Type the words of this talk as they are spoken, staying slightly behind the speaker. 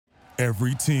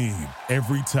Every team,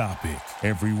 every topic,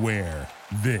 everywhere.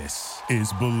 This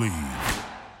is Believe.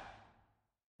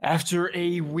 After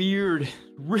a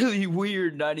really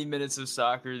weird 90 minutes of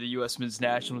soccer, the U.S. men's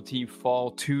national team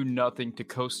fall 2-0 to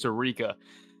Costa Rica.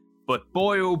 But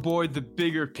boy, oh boy, the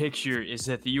bigger picture is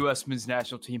that the U.S. men's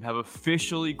national team have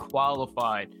officially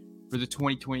qualified for the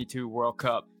 2022 World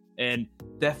Cup. And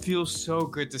that feels so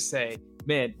good to say.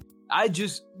 Man,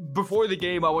 before the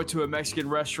game, I went to a Mexican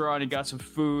restaurant and got some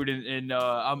food, and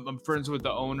I'm friends with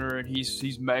the owner, and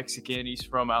he's Mexican. He's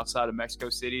from outside of Mexico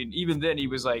City, and even then, he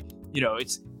was like, you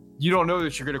don't know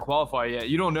that you're going to qualify yet.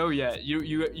 You don't know yet.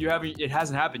 You haven't. It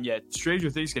hasn't happened yet. Stranger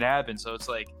things can happen. So it's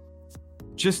like,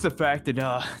 just the fact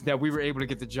that we were able to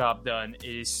get the job done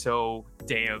is so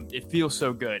damn. It feels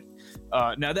so good.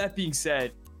 Now that being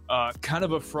said, kind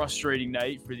of a frustrating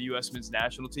night for the U.S. men's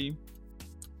national team.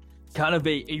 Kind of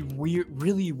a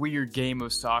really weird game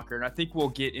of soccer. And I think we'll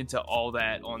get into all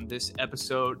that on this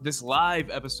live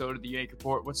episode of the Yank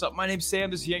Report. What's up? My name's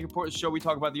Sam. This is the Yank Report, the show we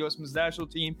talk about the U.S. men's national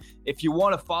team. If you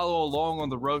want to follow along on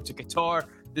the road to Qatar,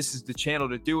 this is the channel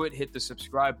to do it. Hit the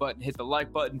subscribe button, hit the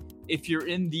like button. If you're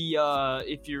in the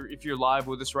if you're live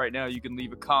with us right now, you can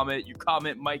leave a comment. Your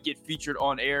comment might get featured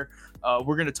on air.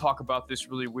 We're going to talk about this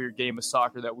really weird game of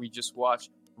soccer that we just watched.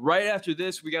 Right after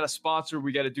this, we got a sponsor.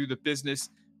 We got to do the business.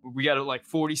 We got like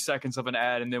 40 seconds of an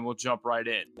ad, and then we'll jump right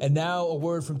in. And now a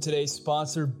word from today's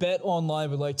sponsor. BetOnline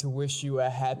would like to wish you a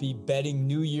happy betting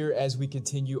new year as we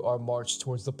continue our march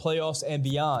towards the playoffs and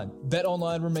beyond.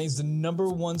 BetOnline remains the number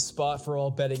one spot for all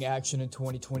betting action in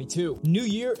 2022. New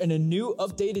year and a new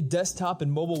updated desktop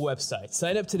and mobile website.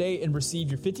 Sign up today and receive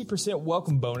your 50%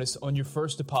 welcome bonus on your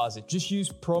first deposit. Just use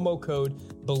promo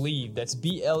code BELIEVE, that's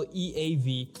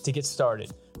BLEAV, to get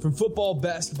started. From football,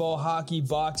 basketball, hockey,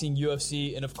 boxing,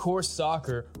 UFC, and of course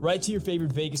soccer, right to your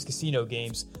favorite Vegas casino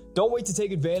games. Don't wait to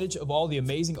take advantage of all the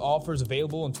amazing offers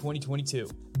available in 2022.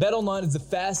 BetOnline is the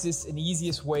fastest and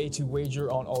easiest way to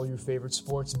wager on all your favorite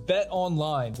sports.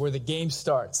 BetOnline, where the game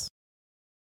starts.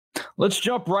 Let's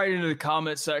jump right into the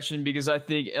comment section because I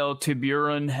think El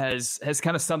Tiburon has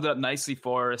kind of summed it up nicely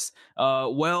for us.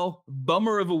 Well,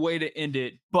 bummer of a way to end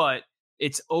it, but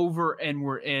it's over and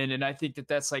we're in. And I think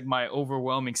that's like my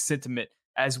overwhelming sentiment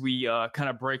as we kind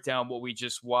of break down what we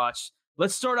just watched.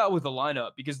 Let's start out with the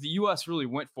lineup because the U.S. really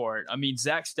went for it. I mean,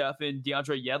 Zach Steffen,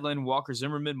 DeAndre Yedlin, Walker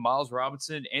Zimmerman, Miles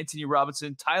Robinson, Anthony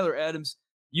Robinson, Tyler Adams,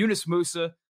 Yunus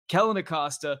Musa, Kellen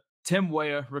Acosta, Tim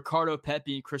Weah, Ricardo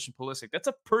Pepi, and Christian Pulisic. That's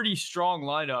a pretty strong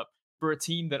lineup for a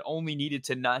team that only needed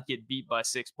to not get beat by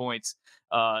 6 points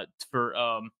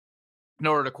in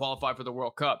order to qualify for the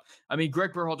World Cup. I mean,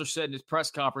 Greg Berhalter said in his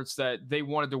press conference that they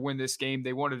wanted to win this game.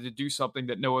 They wanted to do something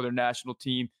that no other national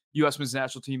team, U.S. men's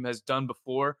national team, has done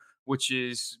before, which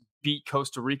is beat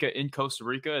Costa Rica in Costa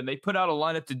Rica, and they put out a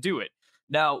lineup to do it.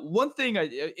 Now, one thing,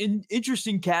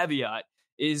 interesting caveat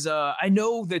is I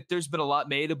know that there's been a lot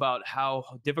made about how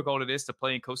difficult it is to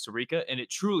play in Costa Rica, and it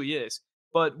truly is.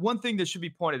 But one thing that should be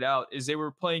pointed out is they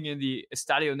were playing in the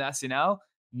Estadio Nacional,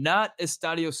 not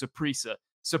Estadio Saprissa.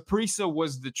 Saprissa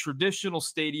was the traditional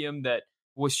stadium that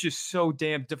was just so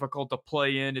damn difficult to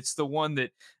play in. It's the one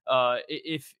that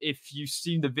if you've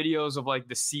seen the videos of like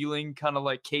the ceiling kind of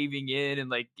like caving in and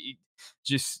like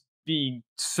just being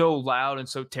so loud and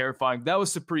so terrifying, that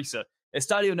was Saprissa.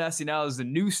 Estadio Nacional is the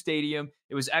new stadium.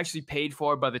 It was actually paid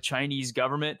for by the Chinese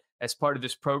government as part of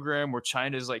this program where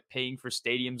China is like paying for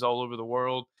stadiums all over the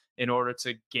world in order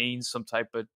to gain some type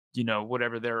of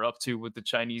whatever they're up to with the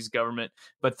Chinese government.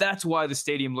 But that's why the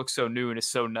stadium looks so new and is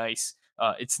so nice.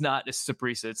 It's not a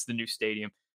Saprissa, it's the new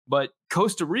stadium. But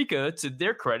Costa Rica, to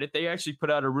their credit, they actually put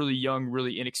out a really young,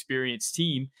 really inexperienced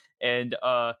team. And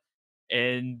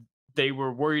they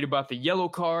were worried about the yellow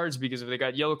cards because if they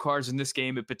got yellow cards in this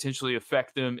game, it potentially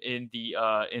affect them in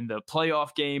the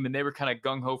playoff game. And they were kind of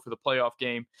gung-ho for the playoff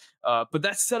game. But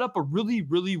that set up a really,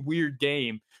 really weird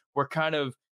game where kind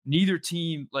of neither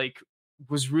team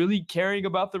was really caring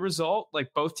about the result.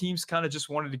 Like both teams kind of just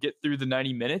wanted to get through the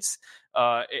 90 minutes.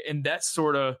 And that's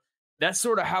sort of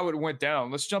how it went down.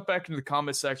 Let's jump back into the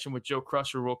comment section with Joe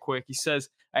Crusher real quick. He says,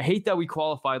 I hate that we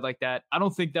qualified like that. I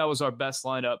don't think that was our best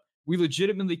lineup. We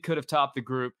legitimately could have topped the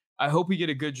group. I hope we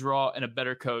get a good draw and a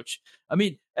better coach. I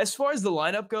mean, as far as the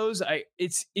lineup goes,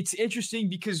 it's interesting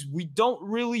because we don't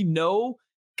really know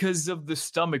because of the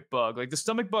stomach bug. Like the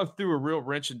stomach bug threw a real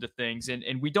wrench into things, and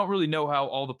we don't really know how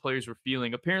all the players were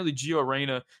feeling. Apparently, Gio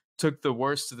Reyna took the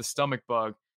worst of the stomach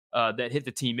bug that hit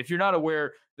the team. If you're not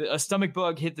aware, a stomach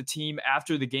bug hit the team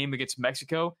after the game against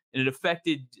Mexico, and it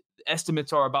affected,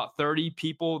 estimates are about 30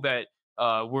 people that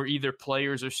were either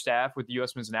players or staff with the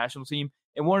U.S. men's national team.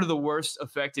 and one of the worst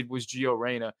affected was Gio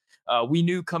Reyna. We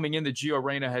knew coming in that Gio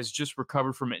Reyna has just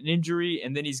recovered from an injury,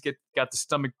 and then he's got the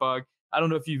stomach bug. I don't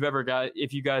know if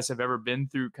if you guys have ever been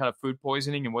through kind of food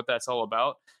poisoning and what that's all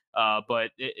about,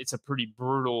 but it's a pretty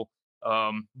brutal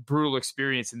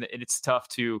experience, and it's tough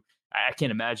to. I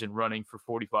can't imagine running for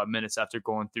 45 minutes after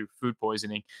going through food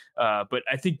poisoning. But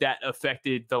I think that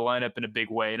affected the lineup in a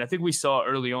big way. And I think we saw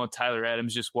early on Tyler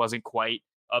Adams just wasn't quite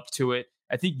up to it.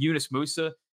 I think Yunus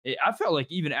Musa, I felt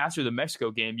like even after the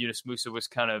Mexico game, Yunus Musa was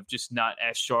kind of just not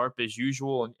as sharp as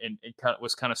usual and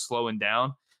was kind of slowing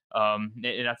down.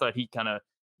 And I thought he kind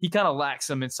of lacked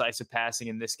some incisive passing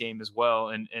in this game as well.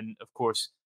 And of course,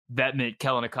 that meant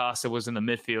Kellen Acosta was in the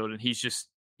midfield, and he's just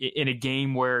in a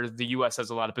game where the U.S. has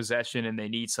a lot of possession and they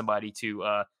need somebody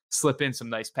to slip in some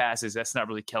nice passes. That's not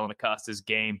really Kellen Acosta's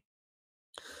game.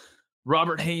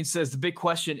 Robert Haynes says the big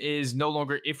question is no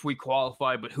longer if we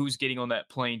qualify, but who's getting on that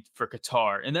plane for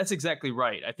Qatar. And that's exactly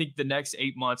right. I think the next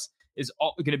 8 months is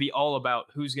going to be all about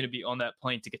who's going to be on that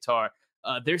plane to Qatar.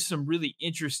 There's some really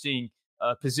interesting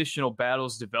positional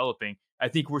battles developing. I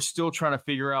think we're still trying to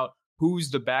figure out who's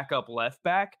the backup left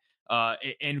back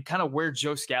and kind of where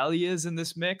Joe Scally is in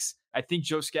this mix. I think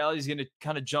Joe Scally is going to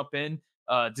kind of jump in.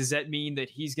 Does that mean that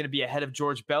he's going to be ahead of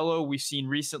George Bello? We've seen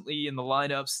recently in the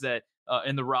lineups that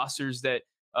in the rosters that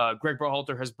Greg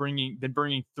Berhalter has been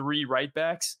bringing 3 right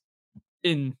backs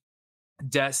in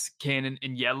Dest, Cannon,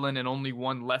 and Yedlin, and only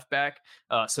 1 left back.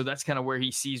 So that's kind of where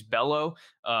he sees Bello.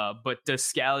 But is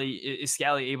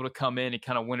Scally able to come in and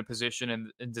kind of win a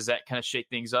position, and does that kind of shake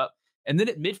things up? And then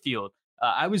at midfield,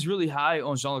 I was really high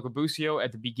on Jean-Luc Busio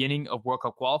at the beginning of World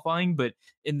Cup qualifying, but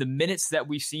in the minutes that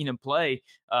we've seen him play,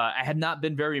 I had not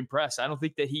been very impressed. I don't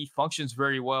think that he functions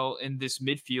very well in this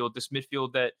midfield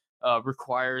that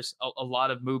requires a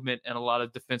lot of movement and a lot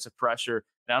of defensive pressure.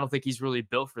 And I don't think he's really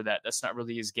built for that. That's not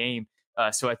really his game.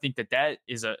 So I think that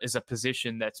is a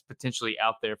position that's potentially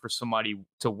out there for somebody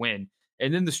to win.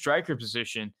 And then the striker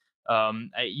position,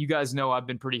 you guys know I've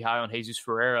been pretty high on Jesus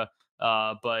Ferreira,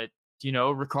 but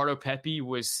Ricardo Pepi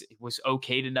was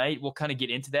okay tonight. We'll kind of get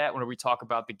into that when we talk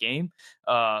about the game.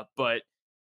 But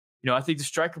I think the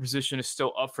striker position is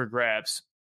still up for grabs.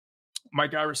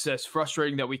 Mike Irish says,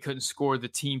 frustrating that we couldn't score. The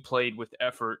team played with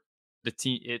effort. The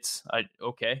team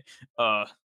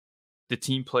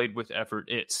played with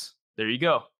effort. There you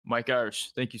go, Mike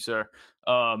Irish. Thank you, sir.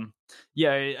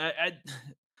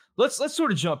 Let's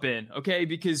sort of jump in, okay?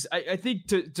 Because I think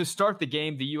to start the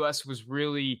game, the U.S. was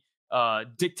really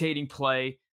dictating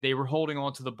play. They were holding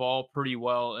on to the ball pretty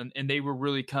well, and they were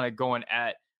really kind of going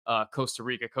at Costa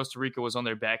Rica. Costa Rica was on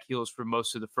their back heels for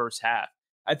most of the first half.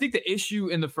 I think the issue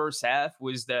in the first half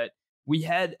was that we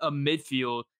had a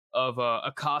midfield of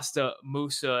Acosta,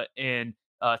 Musa, and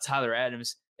Tyler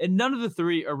Adams, and none of the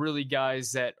 3 are really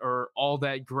guys that are all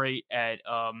that great at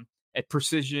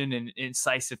precision and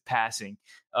incisive passing.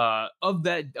 Of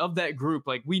that group,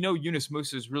 like we know Yunus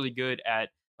Musa is really good at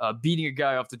beating a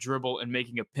guy off the dribble and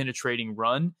making a penetrating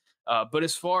run. But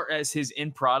as far as his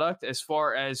end product, as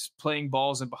far as playing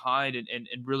balls in behind and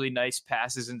really nice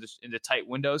passes into tight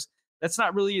windows, that's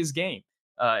not really his game.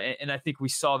 And I think we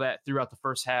saw that throughout the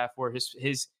first half where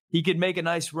he could make a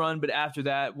nice run, but after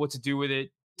that, what to do with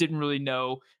it, didn't really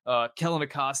know. Kellen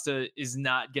Acosta is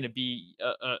not going to be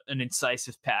an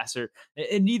incisive passer,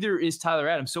 and neither is Tyler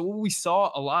Adams. So what we saw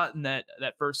a lot in that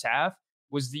first half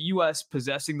was the U.S.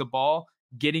 possessing the ball,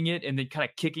 getting it, and then kind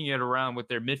of kicking it around with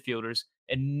their midfielders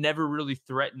and never really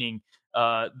threatening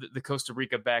the Costa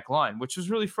Rica back line, which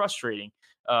was really frustrating.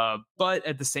 But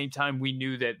at the same time, we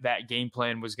knew that game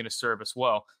plan was going to serve us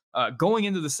well. Going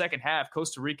into the second half,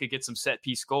 Costa Rica gets some set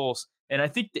piece goals, and I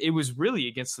think it was really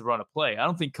against the run of play. I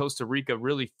don't think Costa Rica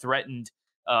really threatened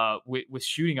with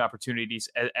shooting opportunities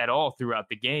at all throughout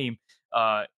the game,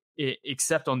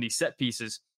 except on these set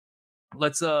pieces.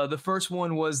 The first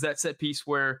one was that set piece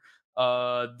where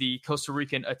the Costa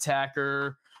Rican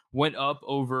attacker went up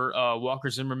over Walker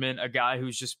Zimmerman, a guy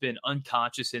who's just been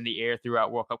unconscious in the air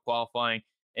throughout World Cup qualifying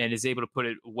and is able to put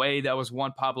it away. That was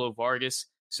Juan Pablo Vargas.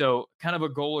 So kind of a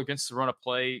goal against the run of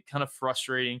play, kind of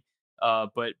frustrating.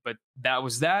 But that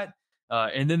was that.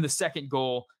 And then the second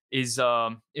goal is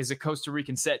a Costa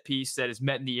Rican set piece that is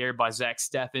met in the air by Zach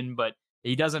Steffen, but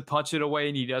he doesn't punch it away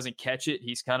and he doesn't catch it.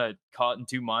 He's kind of caught in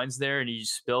 2 minds there, and he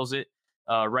just spills it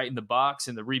right in the box,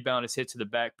 and the rebound is hit to the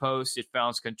back post. It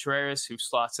finds Contreras, who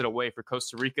slots it away for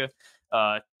Costa Rica,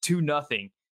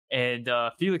 2-0. And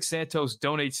Felix Santos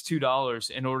donates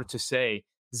 $2 in order to say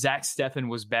Zach Steffen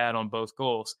was bad on both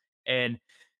goals. And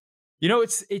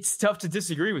It's tough to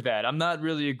disagree with that. I'm not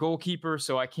really a goalkeeper,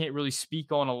 so I can't really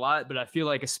speak on a lot. But I feel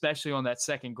like, especially on that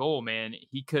second goal, man,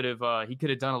 he could have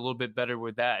done a little bit better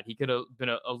with that. He could have been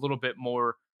a little bit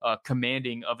more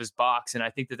commanding of his box, and I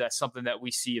think that that's something that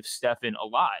we see of Stefan a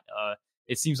lot.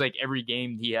 It seems like every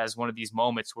game he has one of these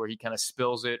moments where he kind of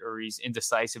spills it or he's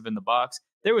indecisive in the box.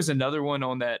 There was another one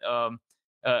on that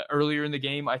earlier in the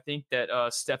game. I think that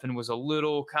Stefan was a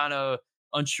little kind of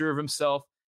unsure of himself.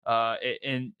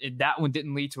 And that one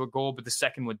didn't lead to a goal, but the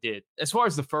second one did. As far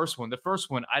as the first one,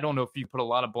 I don't know if you put a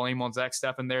lot of blame on Zach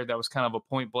Steffen there. That was kind of a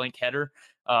point blank header.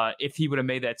 If he would have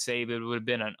made that save, it would have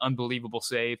been an unbelievable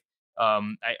save.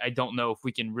 I don't know if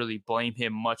we can really blame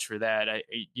him much for that.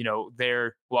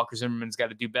 Walker Zimmerman's got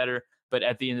to do better. But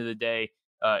at the end of the day,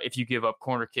 if you give up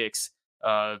corner kicks,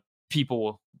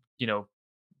 people,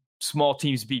 small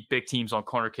teams beat big teams on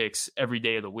corner kicks every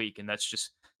day of the week, and that's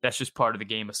just part of the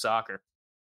game of soccer.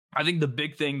 I think the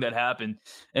big thing that happened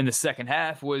in the second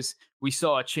half was we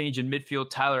saw a change in midfield.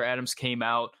 Tyler Adams came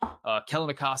out. Kellen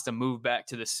Acosta moved back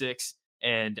to the 6,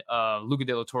 and Luca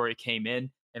De La Torre came in.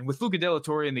 And with Luca De La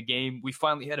Torre in the game, we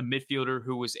finally had a midfielder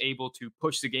who was able to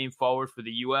push the game forward for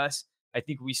the U.S. I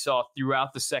think we saw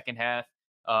throughout the second half,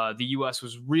 the U.S.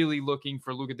 was really looking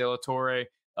for Luca De La Torre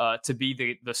to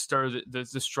be the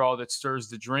straw that stirs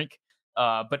the drink.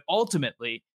 But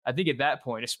ultimately, I think at that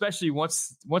point, especially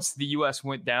once the U.S.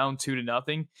 went down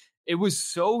 2-0, it was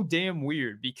so damn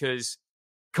weird because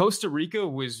Costa Rica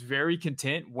was very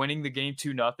content winning the game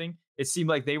 2-0. It seemed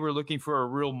like they were looking for a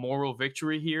real moral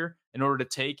victory here in order to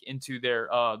take into their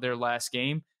last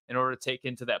game, in order to take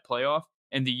into that playoff.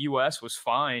 And the U.S. was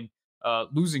fine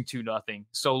losing 2-0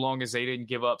 so long as they didn't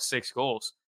give up 6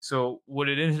 goals. So what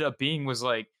it ended up being was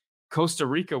like Costa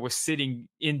Rica was sitting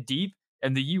in deep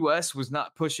and the U.S. was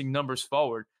not pushing numbers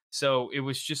forward. So it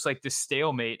was just like this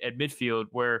stalemate at midfield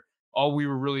where all we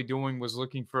were really doing was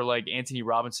looking for like Anthony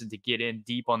Robinson to get in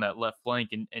deep on that left flank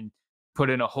and put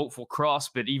in a hopeful cross.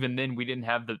 But even then, we didn't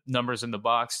have the numbers in the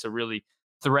box to really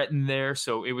threaten there.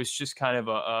 So it was just kind of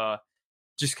a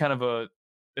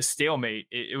stalemate.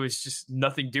 It was just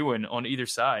nothing doing on either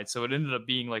side. So it ended up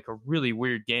being like a really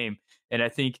weird game. And I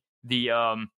think the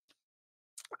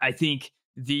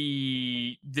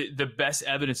best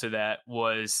evidence of that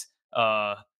was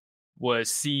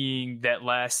seeing that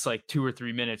last like 2 or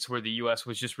 3 minutes where the U.S.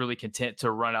 was just really content to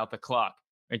run out the clock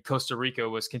and Costa Rica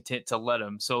was content to let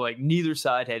them. So like neither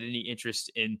side had any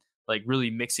interest in like really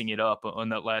mixing it up on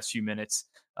that last few minutes.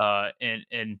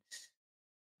 And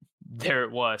there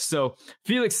it was. So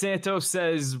Felix Santos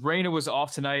says Reyna was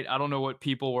off tonight. I don't know what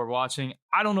people were watching.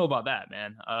 I don't know about that,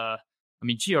 man.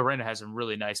 Gio Reyna has some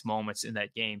really nice moments in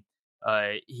that game.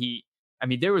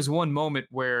 There was one moment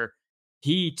where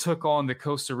he took on the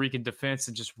Costa Rican defense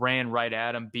and just ran right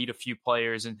at him, beat a few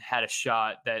players, and had a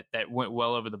shot that went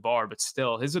well over the bar. But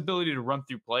still, his ability to run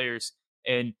through players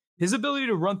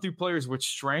with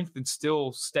strength and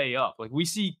still stay up. Like we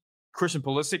see Christian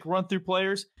Pulisic run through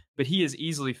players, but he is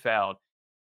easily fouled.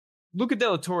 Luca De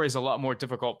La Torre is a lot more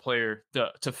difficult player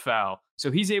to foul.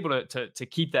 So he's able to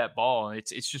keep that ball. And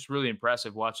it's just really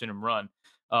impressive watching him run.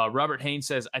 Robert Haynes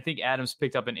says, I think Adams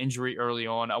picked up an injury early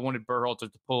on. I wanted Berhalter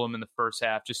to pull him in the first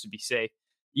half just to be safe.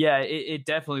 Yeah, it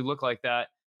definitely looked like that.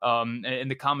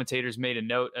 And the commentators made a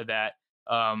note of that.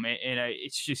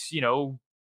 It's just,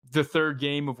 the third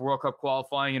game of World Cup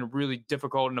qualifying in a really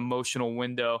difficult and emotional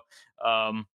window.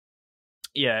 I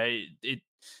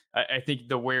think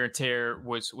the wear and tear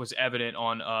was evident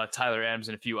on Tyler Adams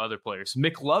and a few other players.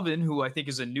 McLovin, who I think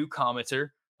is a new commenter,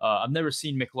 I've never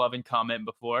seen McLovin comment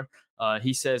before.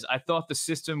 He says, I thought the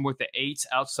system with the 8s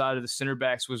outside of the center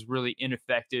backs was really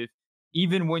ineffective.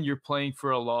 Even when you're playing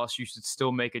for a loss, you should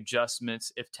still make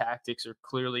adjustments if tactics are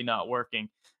clearly not working.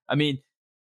 I mean,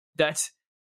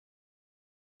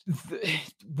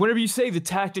 whenever you say the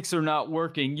tactics are not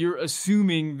working, you're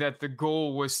assuming that the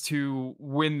goal was to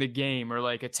win the game or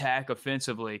like attack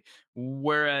offensively.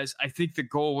 Whereas I think the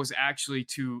goal was actually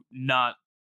to not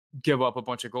give up a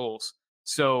bunch of goals.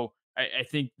 So I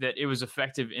think that it was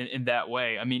effective in that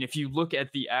way. I mean, if you look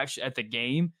at the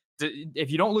game, if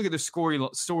you don't look at the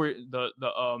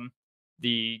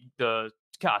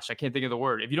gosh, I can't think of the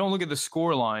word. If you don't look at the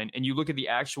score line and you look at the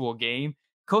actual game,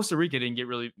 Costa Rica didn't get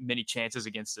really many chances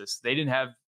against us. They didn't have,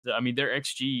 their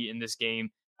XG in this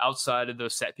game outside of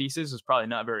those set pieces was probably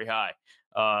not very high.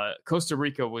 Costa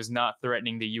Rica was not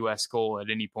threatening the U.S. goal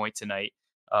at any point tonight.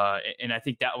 And I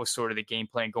think that was sort of the game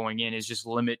plan going in, is just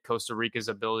limit Costa Rica's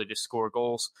ability to score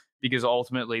goals, because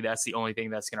ultimately that's the only thing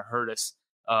that's going to hurt us.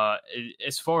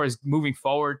 As far as moving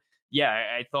forward, yeah,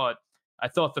 I thought I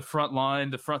thought the front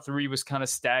line, the front three was kind of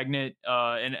stagnant.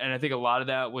 And I think a lot of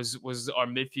that was our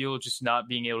midfield just not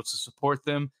being able to support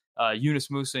them. Yunus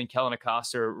Musa and Kellen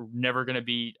Acosta are never going to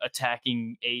be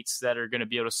attacking eights that are going to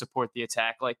be able to support the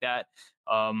attack like that.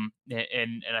 And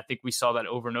I think we saw that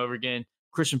over and over again.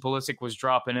 Christian Pulisic was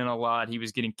dropping in a lot. He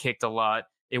was getting kicked a lot.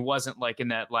 It wasn't like in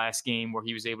that last game where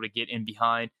he was able to get in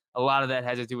behind. A lot of that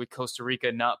had to do with Costa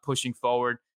Rica not pushing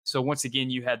forward. So once again,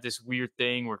 you had this weird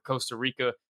thing where Costa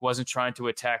Rica wasn't trying to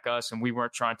attack us and we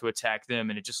weren't trying to attack them,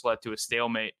 and it just led to a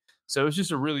stalemate. So it was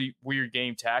just a really weird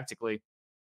game tactically.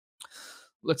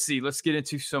 Let's see. Let's get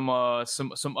into some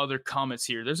other comments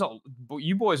here.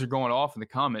 You boys are going off in the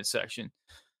comment section.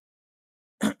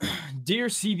 Dear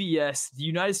CBS, the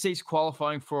United States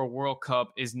qualifying for a World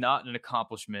Cup is not an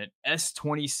accomplishment.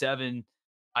 S27,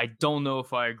 I don't know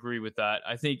if I agree with that.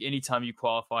 I think anytime you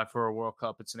qualify for a World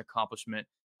Cup, it's an accomplishment.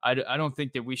 I don't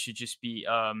think that we should just be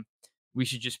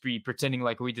pretending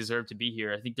like we deserve to be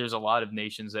here. I think there's a lot of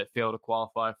nations that fail to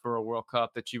qualify for a World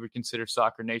Cup that you would consider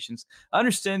soccer nations. I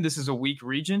understand this is a weak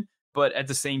region, but at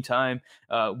the same time,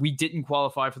 we didn't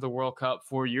qualify for the World Cup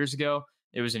 4 years ago.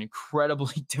 It was an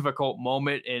incredibly difficult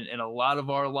moment in a lot of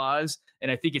our lives,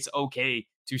 and I think it's okay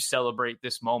to celebrate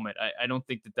this moment. I don't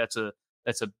think that that's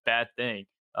a bad thing.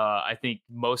 I think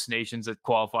most nations that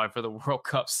qualify for the World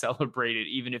Cup celebrate it,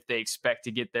 even if they expect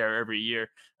to get there every year.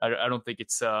 I don't think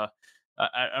it's I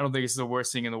don't think it's the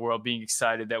worst thing in the world being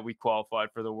excited that we qualified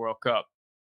for the World Cup.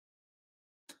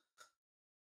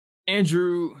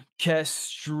 Andrew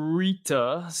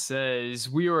Castrita says,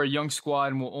 we are a young squad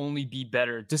and will only be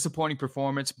better. Disappointing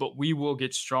performance, but we will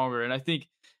get stronger. And I think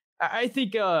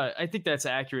that's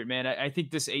accurate, man. I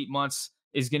think this 8 months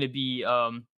is going to be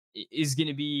an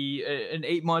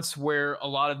 8 months where a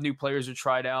lot of new players are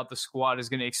tried out. The squad is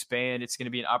going to expand. It's going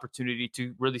to be an opportunity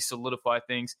to really solidify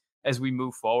things as we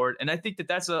move forward. And I think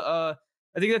that's a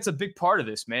big part of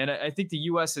this, man. I think the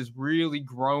U.S. has really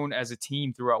grown as a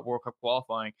team throughout World Cup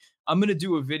qualifying. I'm going to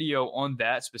do a video on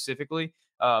that specifically.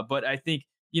 But I think,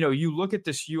 you look at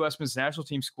this U.S. men's national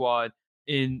team squad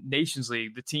in Nations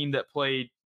League, the team that played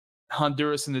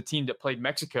Honduras and the team that played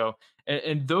Mexico.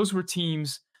 And those were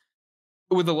teams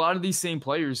with a lot of these same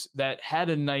players that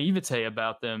had a naivete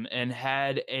about them and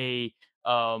had they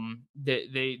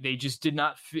just did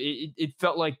not it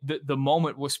felt like the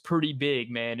moment was pretty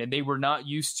big, man, and they were not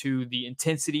used to the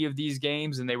intensity of these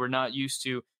games, and they were not used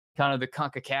to kind of the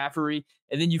CONCACAFery.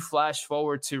 And then you flash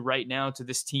forward to right now to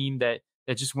this team that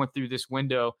just went through this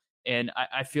window, and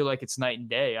I feel like it's night and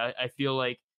day. I feel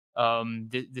like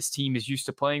this team is used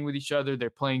to playing with each other.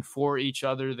 They're playing for each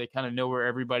other. They kind of know where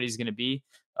everybody's going to be,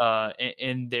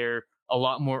 and they're a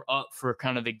lot more up for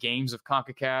kind of the games of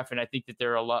CONCACAF. And I think that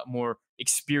they're a lot more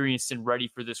experienced and ready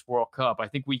for this World Cup. I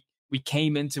think we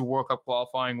came into World Cup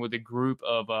qualifying with a group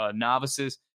of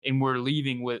novices, and we're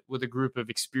leaving with a group of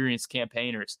experienced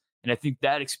campaigners. And I think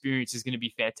that experience is going to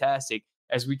be fantastic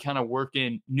as we kind of work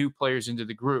in new players into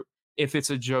the group. If it's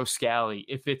a Joe Scally,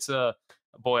 if it's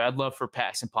I'd love for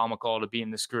Paxton Pomykal to be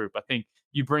in this group. I think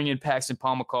you bring in Paxton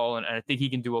Pomykal, and I think he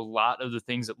can do a lot of the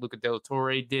things that Luca De La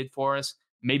Torre did for us.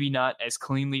 Maybe not as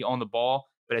cleanly on the ball,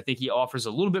 but I think he offers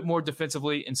a little bit more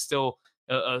defensively and still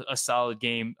a solid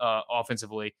game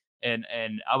offensively. And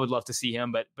I would love to see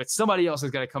him, but somebody else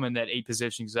has got to come in that 8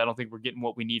 position, because I don't think we're getting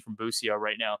what we need from Busio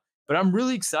right now. But I'm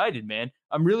really excited, man.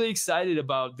 I'm really excited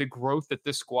about the growth that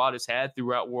this squad has had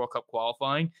throughout World Cup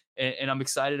qualifying, and I'm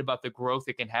excited about the growth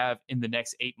it can have in the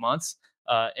next 8 months,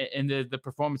 and the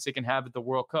performance it can have at the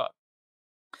World Cup.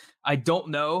 I don't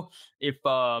know if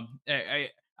I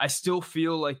still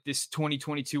feel like this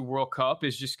 2022 World Cup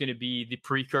is just going to be the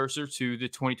precursor to the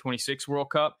 2026 World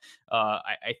Cup.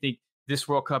 I think this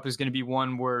World Cup is going to be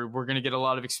one where we're going to get a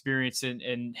lot of experience,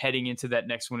 and heading into that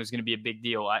next one is going to be a big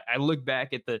deal. I look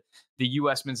back at the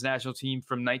U.S. men's national team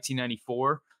from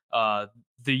 1994.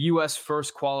 The U.S.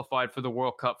 first qualified for the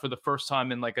World Cup for the first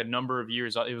time in like a number of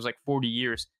years. It was like 40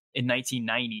 years in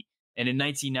 1990. And in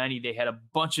 1990, they had a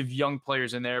bunch of young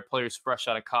players in there, players fresh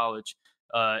out of college.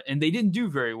 And they didn't do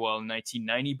very well in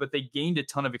 1990, but they gained a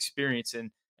ton of experience.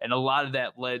 And a lot of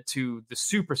that led to the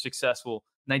super successful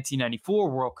 1994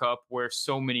 World Cup, where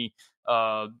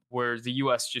where the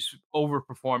U.S. just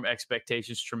overperformed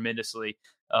expectations tremendously,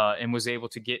 and was able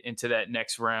to get into that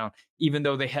next round, even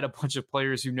though they had a bunch of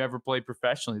players who never played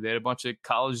professionally. They had a bunch of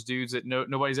college dudes that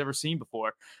nobody's ever seen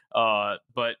before.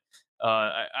 But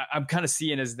I'm kind of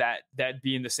seeing as that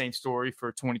being the same story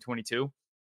for 2022.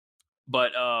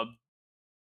 But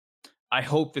I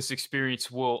hope this experience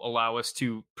will allow us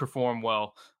to perform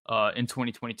well in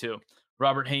 2022.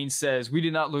 Robert Haynes says, we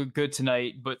did not look good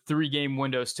tonight, but 3-game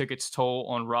windows took its toll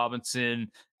on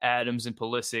Robinson, Adams, and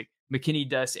Pulisic. McKinney,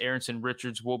 Dess, Aronson,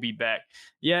 Richards will be back.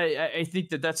 Yeah, I think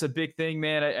that's a big thing,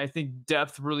 man. I think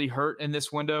depth really hurt in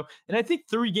this window. And I think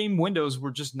 3-game windows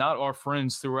were just not our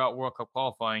friends throughout World Cup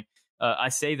qualifying. I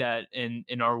say that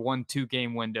in our 1-2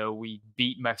 game window, we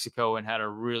beat Mexico and had a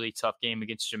really tough game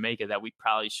against Jamaica that we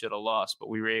probably should have lost, but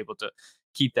we were able to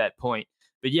keep that point.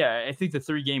 But yeah, I think the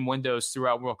 3-game windows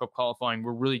throughout World Cup qualifying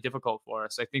were really difficult for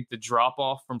us. I think the drop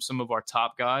off from some of our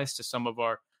top guys to some of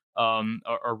our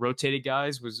rotated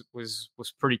guys was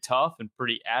pretty tough and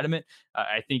pretty adamant.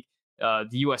 I think the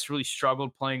U.S. really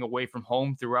struggled playing away from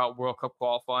home throughout World Cup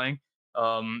qualifying,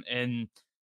 and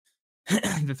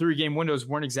the 3-game windows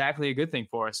weren't exactly a good thing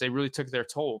for us. They really took their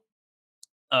toll.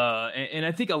 And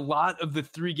I think a lot of the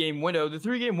 3-game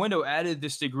window added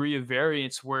this degree of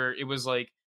variance where it was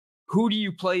like, who do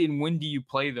you play and when do you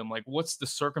play them? Like, what's the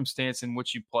circumstance in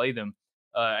which you play them?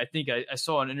 I think I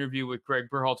saw an interview with Greg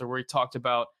Berhalter where he talked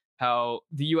about how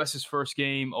the U.S.'s first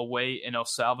game away in El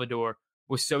Salvador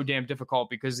was so damn difficult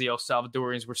because the El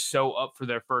Salvadorians were so up for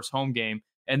their first home game.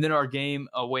 And then our game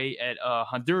away at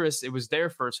Honduras, it was their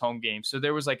first home game. So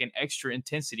there was like an extra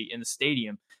intensity in the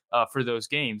stadium for those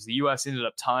games. The U.S. ended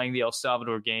up tying the El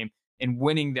Salvador game and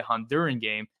winning the Honduran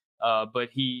game. But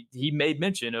he made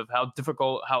mention of how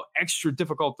extra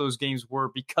difficult those games were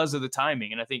because of the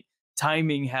timing. And I think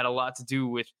timing had a lot to do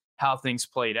with how things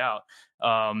played out.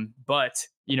 But,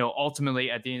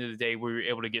 ultimately at the end of the day, we were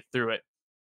able to get through it.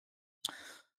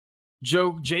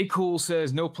 J. Cool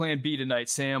says, no plan B tonight,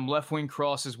 Sam. Left wing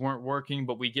crosses weren't working,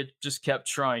 but we just kept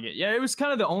trying it. Yeah, it was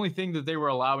kind of the only thing that they were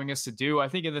allowing us to do. I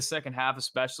think in the second half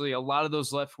especially, a lot of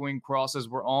those left wing crosses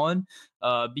were on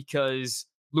because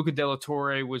Luca De La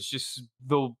Torre was just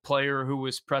the player who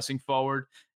was pressing forward,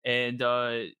 and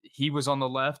he was on the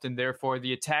left, and therefore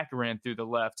the attack ran through the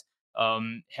left.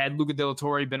 Had Luca De La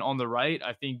Torre been on the right,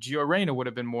 I think Gio Reyna would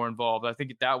have been more involved. I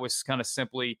think that was kind of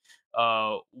simply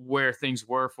where things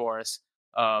were for us.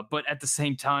 But at the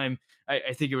same time,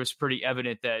 I think it was pretty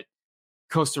evident that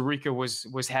Costa Rica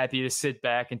was happy to sit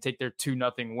back and take their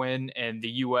 2-0 win, and the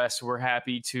U.S. were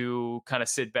happy to kind of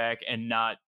sit back and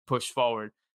not push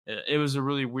forward. It was a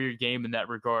really weird game in that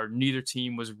regard. Neither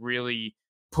team was really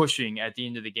pushing at the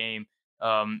end of the game.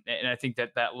 And I think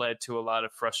that led to a lot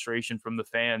of frustration from the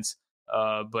fans.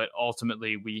 But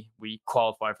ultimately, we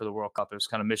qualified for the World Cup. It was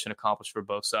kind of mission accomplished for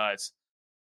both sides.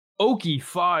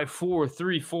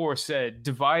 Oki5434 said,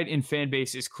 divide in fan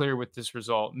base is clear with this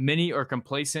result. Many are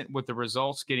complacent with the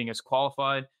results getting us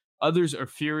qualified. Others are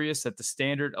furious that the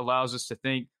standard allows us to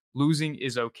think losing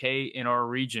is okay in our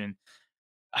region.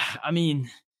 I mean,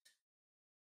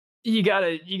 you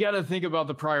gotta think about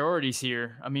the priorities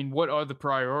here. I mean, what are the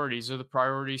priorities? Are the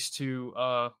priorities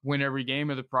to win every game,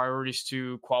 or the priorities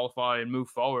to qualify and move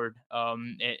forward?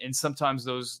 And sometimes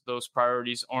those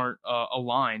priorities aren't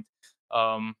aligned.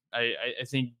 I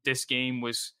think this game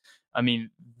was, I mean,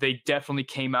 they definitely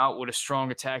came out with a strong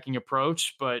attacking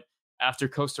approach, but after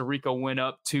Costa Rica went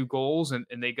up 2 goals and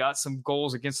they got some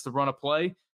goals against the run of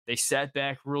play, they sat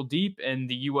back real deep, and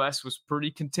the U.S. was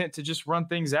pretty content to just run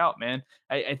things out, man.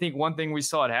 I think one thing we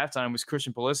saw at halftime was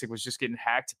Christian Pulisic was just getting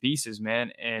hacked to pieces,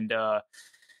 man. And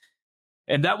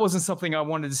that wasn't something I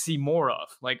wanted to see more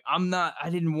of. Like, I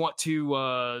didn't want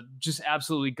to just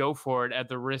absolutely go for it at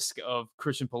the risk of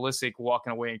Christian Pulisic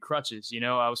walking away in crutches.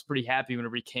 I was pretty happy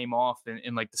whenever he came off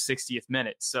in like the 60th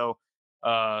minute. So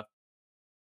I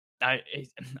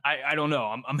don't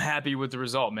know. I'm happy with the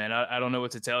result, man. I don't know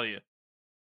what to tell you.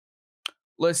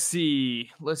 Let's see.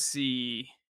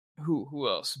 Who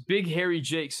else? Big Harry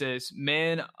Jake says,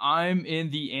 man, I'm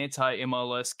in the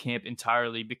anti-MLS camp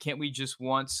entirely, but can't we just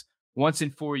once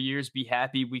in 4 years be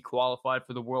happy we qualified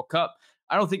for the World Cup?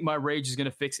 I don't think my rage is going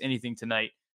to fix anything tonight.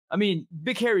 I mean,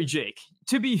 Big Harry Jake,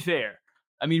 to be fair,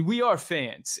 I mean, we are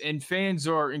fans, and fans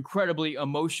are incredibly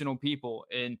emotional people,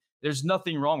 and there's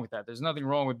nothing wrong with that. There's nothing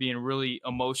wrong with being really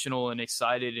emotional and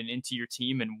excited and into your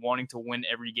team and wanting to win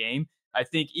every game. I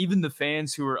think even the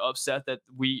fans who are upset that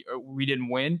we didn't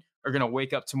win are going to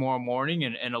wake up tomorrow morning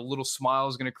and a little smile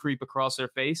is going to creep across their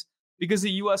face because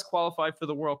the U.S. qualified for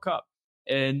the World Cup.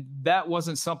 And that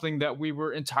wasn't something that we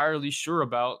were entirely sure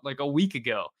about like a week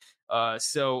ago.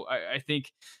 So I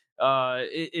think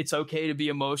it's okay to be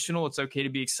emotional. It's okay to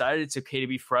be excited. It's okay to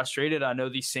be frustrated. I know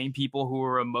these same people who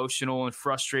are emotional and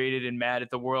frustrated and mad at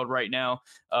the world right now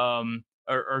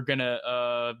are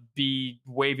gonna be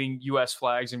waving U.S.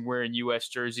 flags and wearing U.S.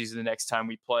 jerseys the next time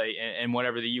we play. And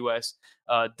whenever the U.S.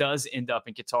 Does end up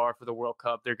in Qatar for the World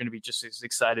Cup, they're going to be just as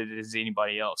excited as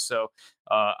anybody else. So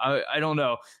I don't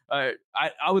know. I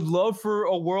would love for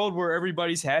a world where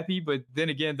everybody's happy, but then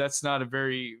again, that's not a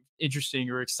very interesting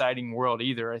or exciting world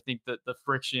either. I think that the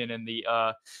friction and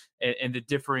the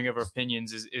differing of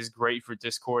opinions is great for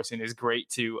discourse and is great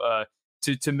to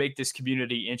make this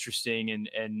community interesting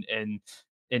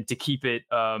and to keep it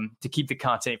to keep the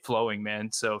content flowing,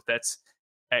 man. So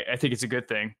I think it's a good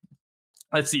thing.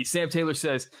 Let's see. Sam Taylor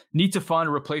says, need to find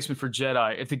a replacement for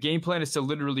Jedi. If the game plan is to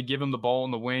literally give him the ball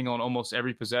in the wing on almost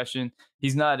every possession,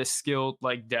 he's not as skilled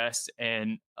like Dest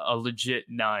and a legit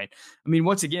 9. I mean,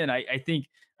 once again, I think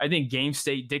game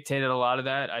state dictated a lot of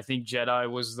that. I think Jedi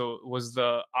was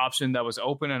the option that was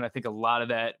open, and I think a lot of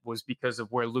that was because of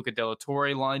where Luca De La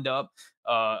Torre lined up.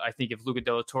 I think if Luca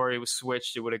De La Torre was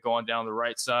switched, it would have gone down the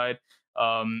right side.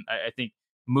 I think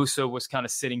Musa was kind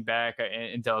of sitting back,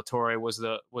 and De La Torre was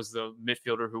the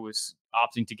midfielder who was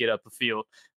opting to get up the field.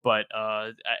 But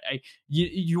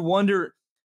you wonder.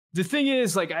 The thing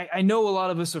is, like, I know a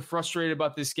lot of us are frustrated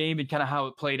about this game and kind of how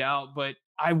it played out, but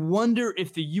I wonder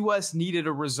if the U.S. needed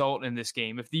a result in this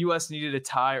game, if the U.S. needed a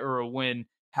tie or a win,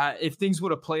 if things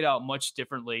would have played out much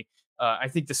differently. I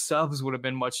think the subs would have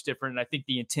been much different, and I think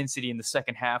the intensity in the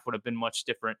second half would have been much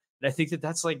different. And I think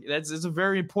that's a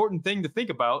very important thing to think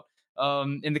about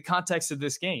in the context of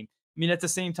this game. I mean, at the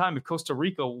same time, if Costa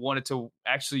Rica wanted to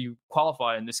actually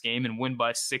qualify in this game and win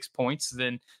by 6 points,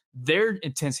 then their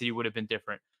intensity would have been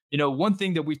different. You know, one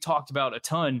thing that we've talked about a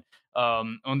ton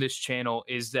on this channel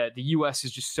is that the U.S.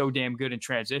 is just so damn good in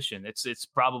transition. It's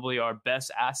probably our best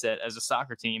asset as a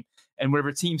soccer team. And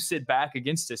whenever teams sit back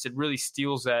against us, it really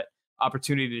steals that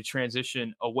opportunity to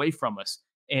transition away from us.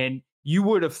 And you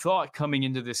would have thought coming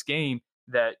into this game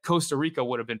that Costa Rica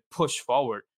would have been pushed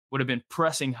forward, would have been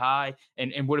pressing high,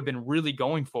 and would have been really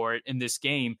going for it in this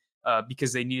game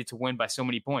because they needed to win by so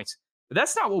many points. But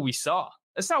that's not what we saw.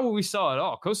 That's not what we saw at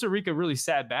all. Costa Rica really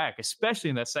sat back, especially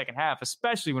in that second half,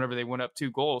 especially whenever they went up 2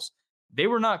 goals. They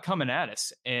were not coming at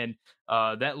us. And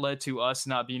that led to us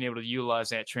not being able to utilize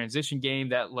that transition game.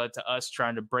 That led to us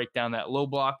trying to break down that low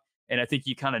block. And I think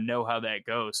you kind of know how that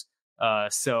goes.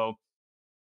 So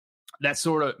that's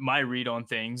sort of my read on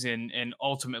things. And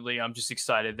ultimately, I'm just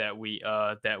excited that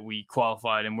we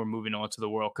qualified and we're moving on to the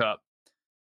World Cup.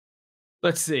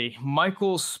 Let's see.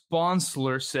 Michael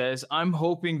Sponsler says, I'm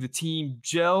hoping the team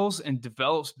gels and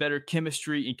develops better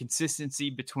chemistry and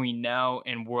consistency between now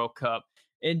and World Cup.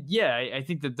 And yeah, I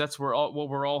think that's what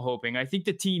we're all hoping. I think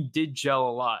the team did gel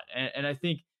a lot. And I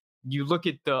think you look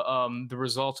at the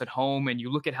results at home and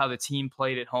you look at how the team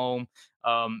played at home.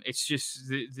 It's just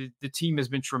the team has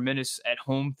been tremendous at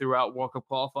home throughout World Cup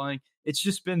qualifying. It's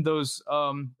just been those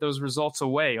results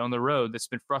away on the road that's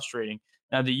been frustrating.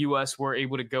 Now, the U.S. were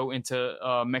able to go into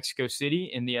Mexico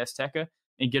City in the Azteca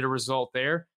and get a result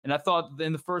there. And I thought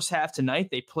in the first half tonight,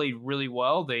 they played really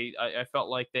well. I felt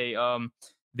like they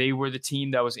were the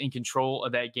team that was in control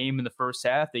of that game in the first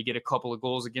half. They get a couple of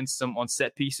goals against them on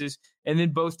set pieces. And then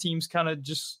both teams kind of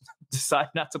just decide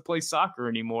not to play soccer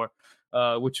anymore,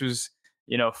 which was,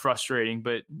 frustrating.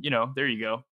 But, there you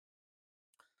go.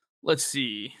 Let's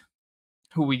see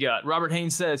who we got. Robert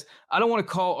Haynes says, I don't want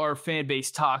to call our fan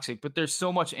base toxic, but there's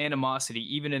so much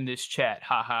animosity, even in this chat.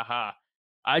 Ha, ha, ha.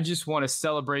 I just want to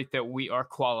celebrate that we are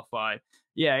qualified.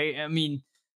 Yeah, I mean,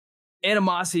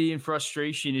 animosity and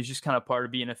frustration is just kind of part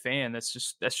of being a fan. That's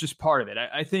just part of it.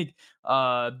 I think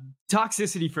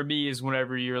toxicity for me is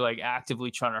whenever you're like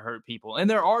actively trying to hurt people. And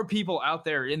there are people out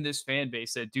there in this fan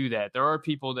base that do that. There are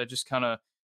people that just kind of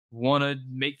want to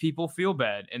make people feel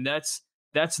bad. And that's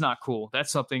not cool. That's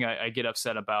something I get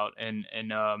upset about. And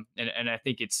I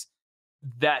think it's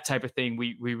that type of thing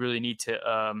we really need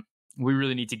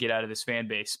to get out of this fan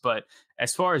base. But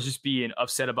as far as just being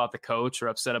upset about the coach or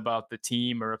upset about the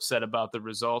team or upset about the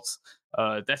results,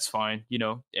 that's fine.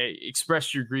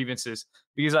 Express your grievances,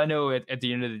 because I know at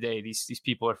the end of the day, these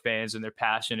people are fans and they're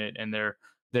passionate and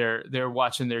they're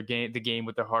watching the game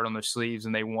with their heart on their sleeves,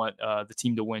 and they want the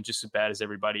team to win just as bad as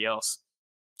everybody else.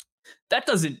 That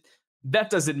doesn't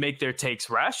make their takes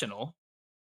rational.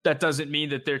 That doesn't mean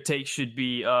that their take should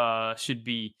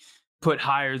be put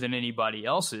higher than anybody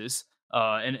else's.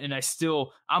 And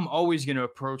I'm always going to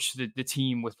approach the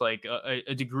team with like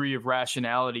a degree of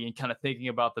rationality and kind of thinking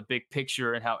about the big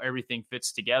picture and how everything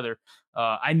fits together.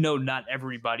 I know not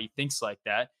everybody thinks like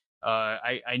that.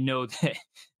 I know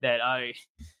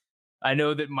I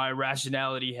know that my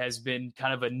rationality has been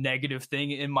kind of a negative thing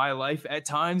in my life at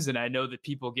times, and I know that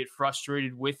people get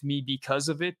frustrated with me because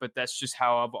of it, but that's just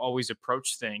how I've always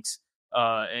approached things.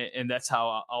 and that's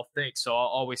how I'll think. So I'll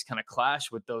always kind of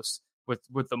clash with those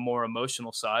with the more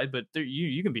emotional side. But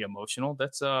you can be emotional.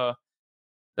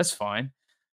 That's fine.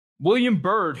 William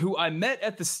Bird, who I met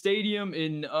at the stadium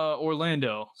in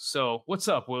Orlando. So, what's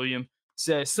up, William?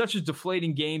 Says such a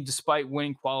deflating game despite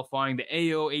winning qualifying. The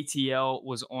AOATL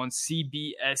was on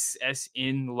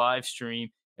CBSSN live stream,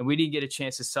 and we didn't get a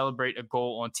chance to celebrate a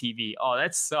goal on TV. Oh,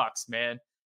 that sucks, man.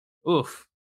 Oof,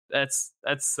 that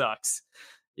sucks.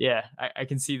 Yeah, I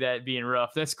can see that being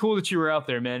rough. That's cool that you were out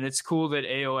there, man. It's cool that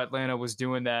AO Atlanta was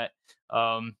doing that.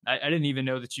 I didn't even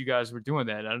know that you guys were doing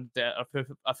that.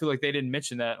 I feel like they didn't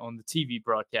mention that on the TV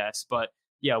broadcast, but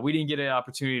yeah, we didn't get an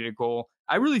opportunity to goal.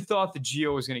 I really thought the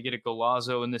Gio was going to get a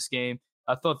golazo in this game.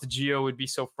 I thought the Gio would be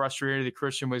so frustrated that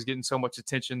Christian was getting so much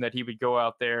attention that he would go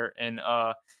out there and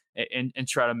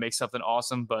try to make something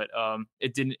awesome, but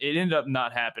it didn't. It ended up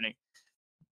not happening.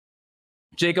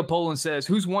 Jacob Poland says,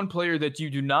 who's one player that you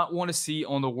do not want to see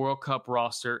on the World Cup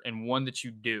roster and one that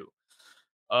you do?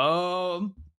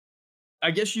 I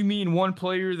guess you mean one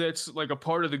player that's like a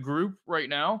part of the group right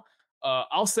now.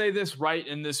 I'll say this right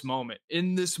in this moment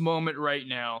right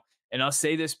now. And I'll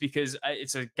say this because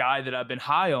it's a guy that I've been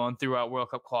high on throughout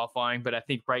World Cup qualifying, but I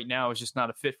think right now is just not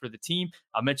a fit for the team.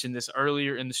 I mentioned this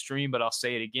earlier in the stream, but I'll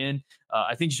say it again.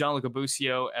 I think Gianluca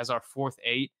Busio as our fourth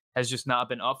eight has just not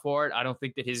been up for it. I don't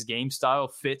think that his game style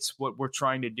fits what we're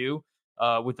trying to do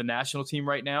with the national team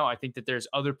right now. I think that there's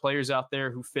other players out there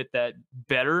who fit that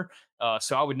better.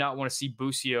 So I would not want to see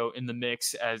Busio in the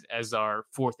mix as our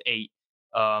fourth eight.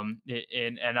 And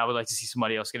I would like to see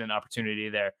somebody else get an opportunity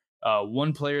there.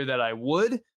 One player that I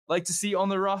would like to see on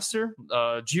the roster,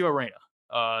 Gio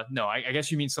Reyna. No, I guess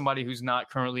you mean somebody who's not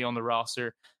currently on the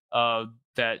roster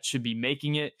that should be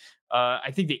making it.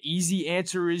 I think the easy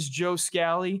answer is Joe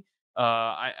Scally.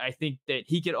 I think that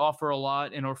he could offer a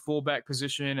lot in our fullback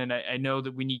position, and I know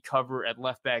that we need cover at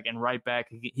left back and right back.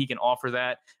 He can offer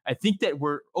that. I think that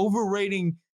we're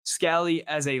overrating Scally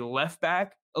as a left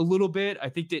back a little bit. I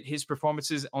think that his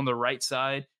performances on the right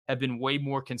side have been way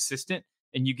more consistent,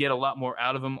 and you get a lot more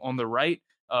out of him on the right.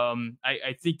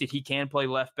 I think that he can play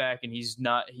left back, and he's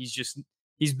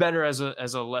better as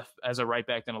a right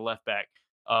back than a left back.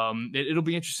 It'll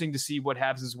be interesting to see what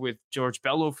happens with George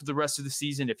Bello for the rest of the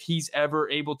season if he's ever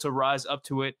able to rise up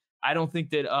to it. I don't think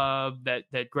that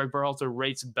that Greg Berhalter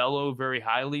rates Bello very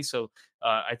highly, so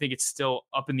I think it's still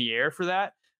up in the air for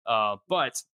that.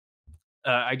 But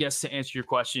I guess to answer your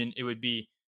question, it would be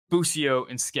Busio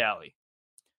and Scally.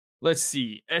 Let's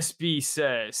see. SB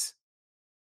says,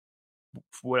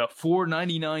 what a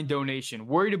 $4.99 donation.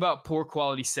 Worried about poor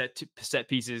quality set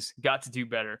pieces. Got to do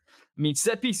better. I mean,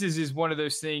 set pieces is one of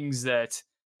those things that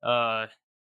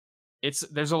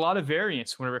there's a lot of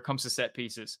variance whenever it comes to set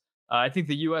pieces. I think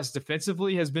the U.S.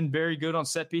 defensively has been very good on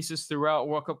set pieces throughout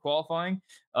World Cup qualifying.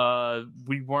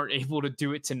 We weren't able to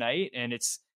do it tonight, and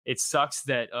it sucks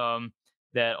that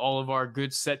that all of our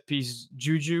good set piece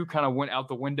juju kind of went out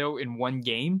the window in one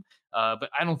game. But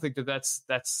I don't think that that's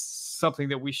something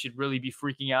that we should really be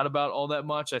freaking out about all that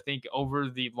much. I think over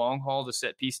the long haul, the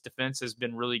set piece defense has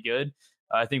been really good.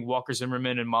 I think Walker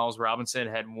Zimmerman and Miles Robinson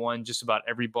had won just about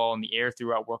every ball in the air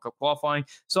throughout World Cup qualifying.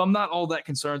 So I'm not all that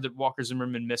concerned that Walker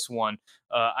Zimmerman missed one.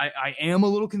 I am a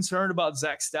little concerned about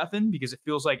Zach Steffen because it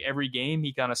feels like every game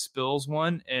he kind of spills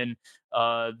one and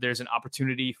there's an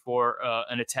opportunity for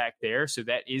an attack there. So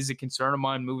that is a concern of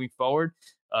mine moving forward.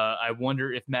 I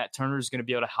wonder if Matt Turner is going to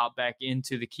be able to hop back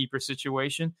into the keeper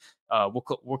situation.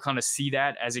 We'll kind of see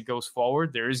that as it goes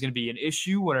forward. There is going to be an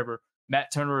issue whenever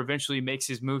Matt Turner eventually makes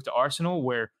his move to Arsenal,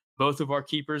 where both of our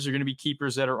keepers are going to be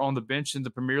keepers that are on the bench in the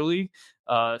Premier League.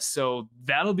 So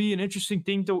that'll be an interesting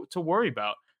thing to worry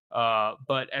about.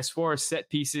 But as far as set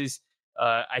pieces,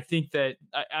 I think that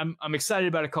I'm excited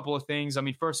about a couple of things. I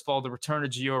mean, first of all, the return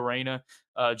of Gio Reyna.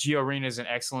 Gio Reyna is an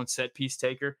excellent set piece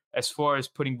taker as far as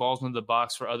putting balls into the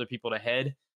box for other people to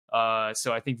head.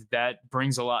 So I think that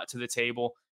brings a lot to the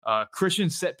table.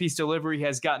 Christian's set piece delivery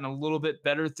has gotten a little bit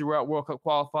better throughout World Cup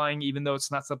qualifying, even though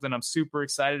it's not something I'm super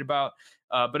excited about.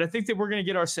 But I think that we're going to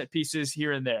get our set pieces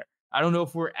here and there. I don't know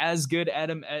if we're as good at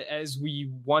them as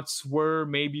we once were,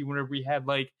 maybe whenever we had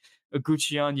like a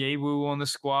Guccian Yewu on the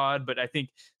squad. But I think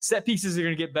set pieces are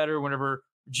going to get better whenever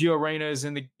Gio Reyna is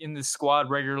in the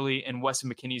squad regularly and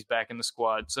Weston McKennie's back in the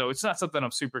squad. So it's not something I'm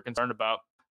super concerned about.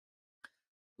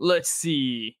 Let's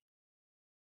see.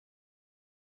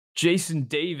 Javon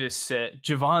Davis says,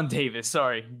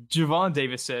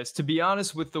 to be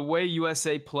honest, with the way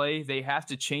USA play, they have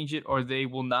to change it or they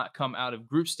will not come out of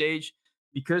group stage.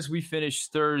 Because we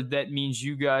finished third, that means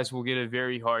you guys will get a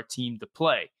very hard team to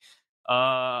play.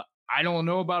 I don't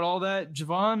know about all that,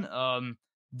 Javon.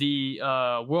 the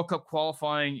World Cup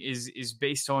qualifying is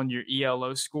based on your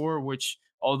ELO score, which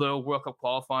although World Cup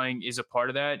qualifying is a part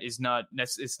of that, it's not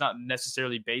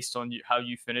necessarily based on how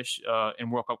you finish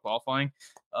in World Cup qualifying.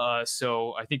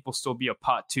 So I think we'll still be a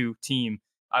pot 2 team.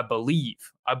 I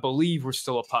believe we're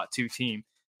still a pot 2 team.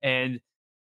 And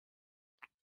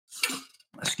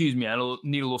excuse me, I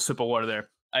need a little sip of water there.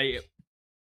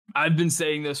 I've been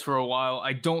saying this for a while.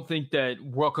 I don't think that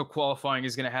World Cup qualifying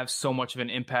is going to have so much of an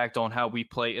impact on how we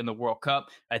play in the World Cup.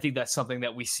 I think that's something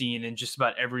that we've seen in just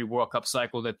about every World Cup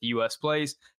cycle that the U.S.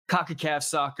 plays. CONCACAF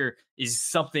soccer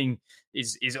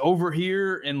is over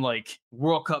here, and like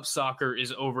World Cup soccer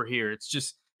is over here.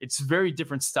 It's very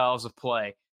different styles of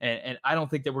play. And I don't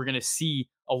think that we're going to see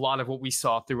a lot of what we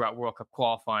saw throughout World Cup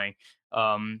qualifying.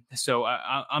 So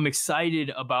I'm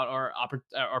excited about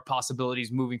our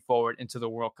possibilities moving forward into the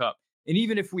World Cup. And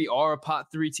even if we are a pot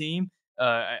 3 team,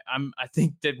 I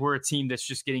think that we're a team that's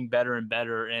just getting better and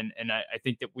better. And I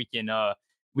think that we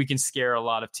can scare a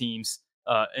lot of teams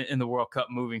in the World Cup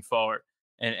moving forward.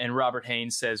 And Robert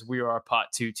Haynes says we are a pot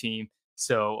 2 team.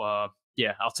 So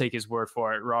yeah, I'll take his word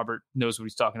for it. Robert knows what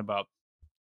he's talking about.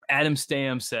 Adam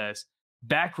Stam says,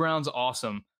 background's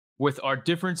awesome. With our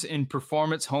difference in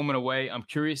performance home and away, I'm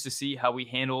curious to see how we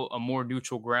handle a more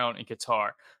neutral ground in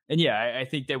Qatar. And yeah, I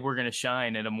think that we're going to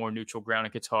shine at a more neutral ground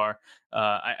in Qatar.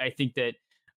 I think that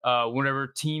whenever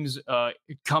teams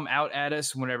come out at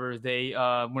us, whenever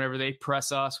they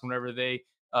press us, whenever they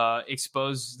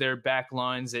expose their back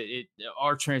lines,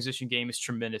 our transition game is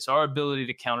tremendous. Our ability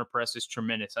to counter press is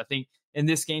tremendous. I think in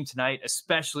this game tonight,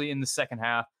 especially in the second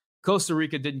half, Costa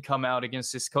Rica didn't come out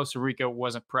against this. Costa Rica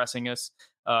wasn't pressing us.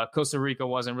 Costa Rica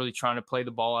wasn't really trying to play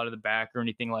the ball out of the back or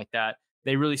anything like that.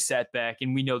 They really sat back,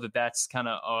 and we know that that's kind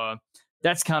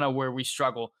of where we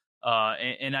struggle.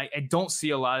 And I don't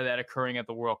see a lot of that occurring at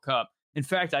the World Cup. In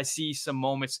fact, I see some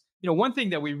moments. One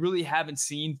thing that we really haven't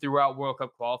seen throughout World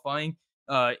Cup qualifying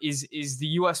is the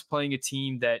U.S. playing a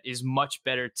team that is much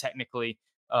better technically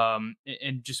and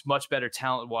just much better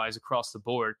talent-wise across the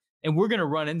board. And we're going to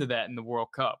run into that in the World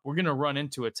Cup. We're going to run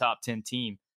into a top 10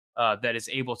 team that is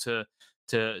able to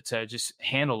just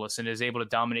handle us and is able to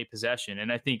dominate possession.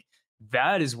 And I think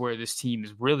that is where this team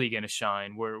is really going to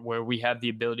shine, where we have the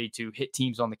ability to hit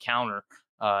teams on the counter,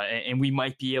 and we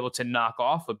might be able to knock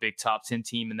off a big top 10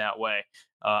 team in that way.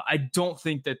 I don't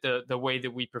think that the way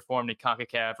that we performed in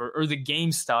CONCACAF or the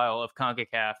game style of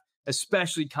CONCACAF,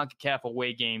 especially CONCACAF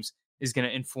away games, is going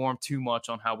to inform too much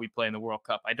on how we play in the World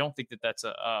Cup. I don't think that that's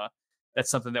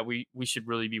something that we should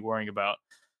really be worrying about.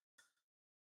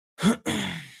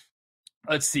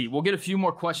 Let's see. We'll get a few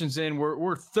more questions in.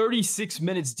 We're 36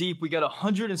 minutes deep. We got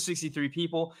 163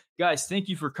 people. Guys, thank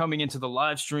you for coming into the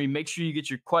live stream. Make sure you get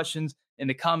your questions in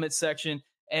the comment section,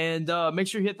 and make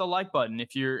sure you hit the like button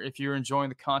if you're enjoying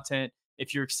the content,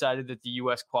 if you're excited that the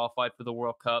U.S. qualified for the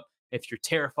World Cup, if you're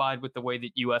terrified with the way that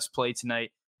U.S. played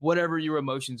tonight. Whatever your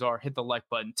emotions are, hit the like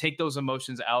button. Take those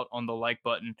emotions out on the like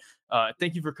button.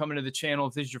 Thank you for coming to the channel.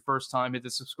 If this is your first time, hit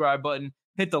the subscribe button,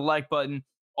 hit the like button,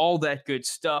 all that good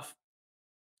stuff.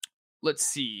 Let's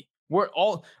see.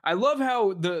 I love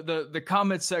how the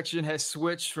comment section has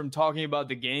switched from talking about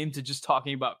the game to just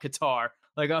talking about Qatar.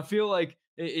 Like, I feel like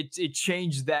it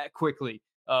changed that quickly.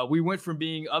 We went from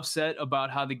being upset about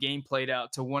how the game played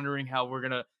out to wondering how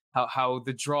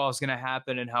the draw is gonna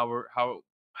happen and how we're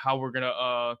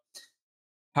gonna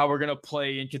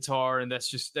play in Qatar, and that's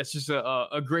just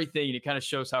a great thing. And it kind of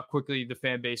shows how quickly the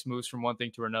fan base moves from one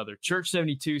thing to another. Church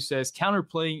 72 says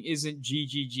counterplaying isn't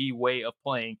GGG way of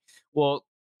playing. Well,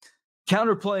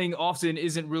 counterplaying often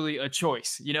isn't really a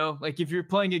choice. Like if you're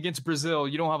playing against Brazil,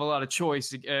 you don't have a lot of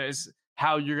choice as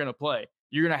how you're gonna play.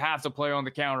 You're gonna have to play on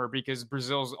the counter because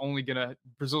Brazil's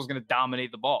gonna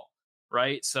dominate the ball,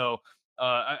 right? So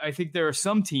I think there are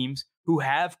some teams who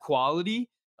have quality,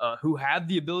 who have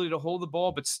the ability to hold the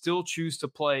ball, but still choose to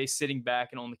play sitting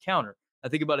back and on the counter. I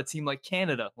think about a team like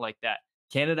Canada like that.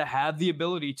 Canada have the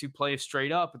ability to play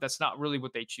straight up, but that's not really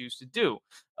what they choose to do.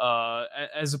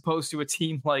 As opposed to a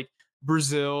team like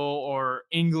Brazil or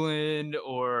England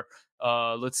or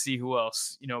let's see who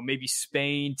else, maybe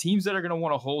Spain, teams that are going to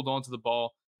want to hold on to the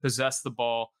ball, possess the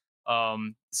ball.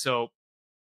 So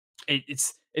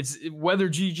it's whether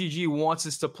GGG wants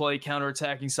us to play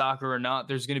counterattacking soccer or not,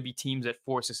 there's going to be teams that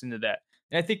force us into that.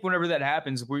 And I think whenever that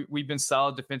happens, we've been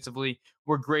solid defensively.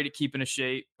 We're great at keeping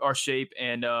our shape,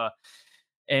 and we're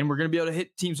going to be able to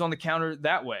hit teams on the counter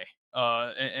that way.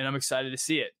 And I'm excited to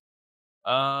see it.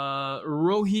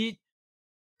 Rohit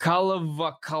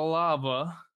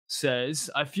Kalavakalava says,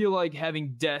 I feel like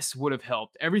having Des would have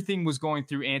helped. Everything was going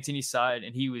through Anthony's side,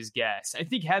 and he was gassed. I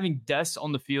think having Des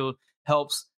on the field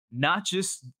helps not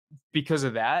just because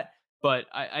of that. But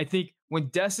I think when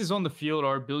Dest is on the field,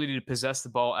 our ability to possess the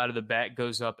ball out of the back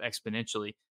goes up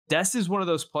exponentially. Dest is one of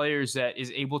those players that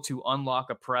is able to unlock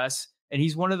a press, and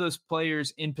he's one of those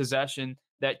players in possession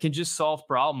that can just solve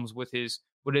problems with his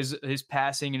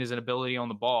passing and his ability on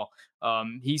the ball.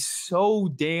 He's so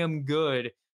damn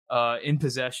good in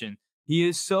possession. He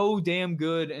is so damn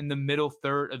good in the middle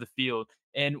third of the field.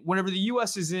 And whenever the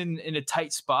U.S. is in a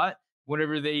tight spot,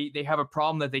 whenever they have a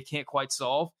problem that they can't quite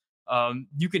solve,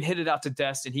 you can hit it out to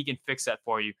Dest and he can fix that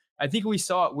for you. I think we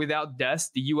saw it without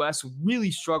Dest. The U.S. really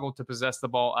struggled to possess the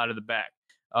ball out of the back.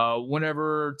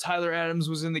 Whenever Tyler Adams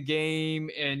was in the game,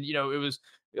 and it was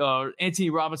Anthony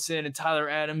Robinson and Tyler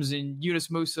Adams and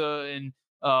Yunus Musa and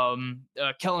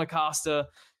Kellen Acosta,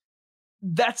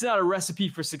 that's not a recipe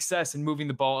for success in moving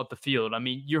the ball up the field. I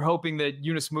mean, you're hoping that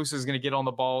Yunus Musa is going to get on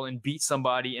the ball and beat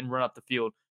somebody and run up the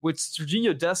field. With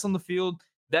Serginho Dest on the field,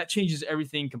 that changes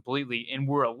everything completely, and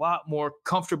we're a lot more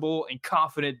comfortable and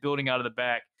confident building out of the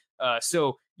back.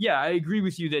 So, yeah, I agree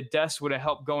with you that Dest would have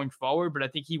helped going forward, but I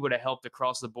think he would have helped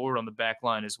across the board on the back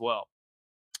line as well.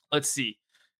 Let's see.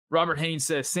 Robert Haynes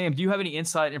says, Sam, do you have any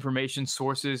inside information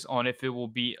sources on if it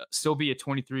will still be a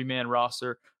 23-man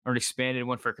roster or an expanded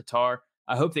one for Qatar?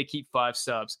 I hope they keep 5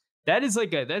 subs. That is that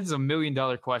is $1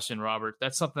 million question, Robert.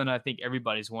 That's something I think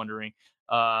everybody's wondering.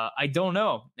 I don't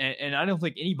know, and I don't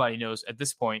think anybody knows at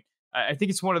this point. I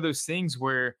think it's one of those things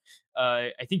where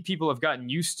I think people have gotten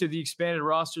used to the expanded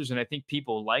rosters, and I think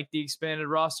people like the expanded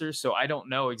rosters. So I don't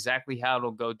know exactly how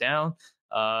it'll go down.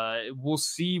 We'll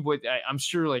see I'm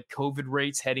sure like COVID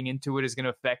rates heading into it is going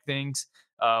to affect things.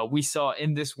 We saw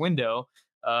in this window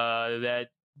that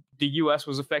the U.S.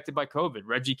 was affected by COVID.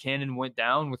 Reggie Cannon went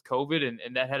down with COVID,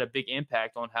 and that had a big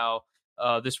impact on how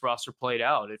this roster played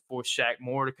out. It forced Shaq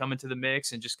Moore to come into the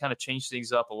mix and just kind of change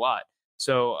things up a lot.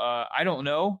 So I don't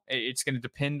know. It's going to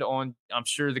depend on, I'm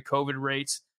sure, the COVID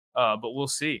rates, but we'll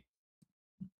see.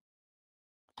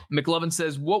 McLovin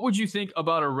says, what would you think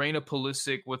about Arena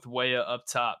Pulisic with Weah up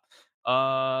top?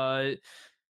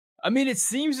 I mean, it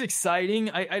seems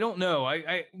exciting. I don't know.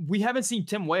 We haven't seen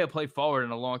Tim Weah play forward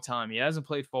in a long time. He hasn't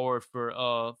played forward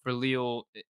for Lille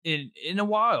in a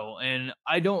while, and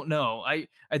I don't know. I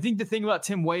think the thing about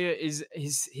Tim Weah is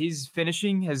his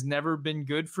finishing has never been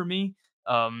good for me.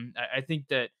 I think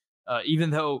that even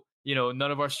though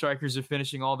none of our strikers are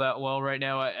finishing all that well right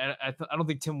now, I don't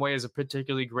think Tim Weah is a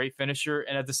particularly great finisher,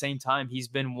 and at the same time, he's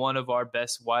been one of our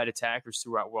best wide attackers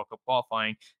throughout World Cup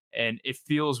qualifying. And it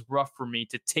feels rough for me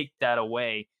to take that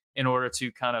away in order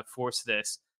to kind of force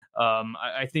this.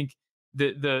 I think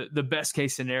the best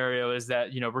case scenario is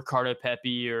that Ricardo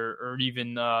Pepi or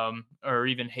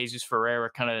even Jesus Ferreira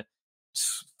kind of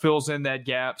fills in that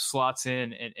gap, slots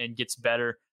in, and gets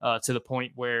better to the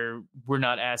point where we're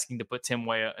not asking to put Tim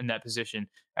Weah in that position.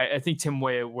 I think Tim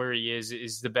Weah, where he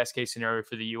is the best case scenario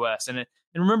for the U.S. And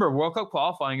remember, World Cup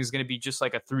qualifying is going to be just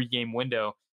like a 3-game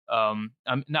window. I'm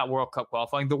not World Cup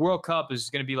qualifying. The World Cup is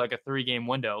going to be like a 3-game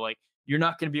window. Like, you're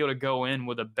not going to be able to go in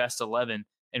with a best 11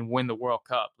 and win the World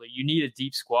Cup. Like, you need a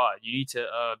deep squad. You need to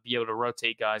be able to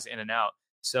rotate guys in and out.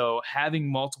 So having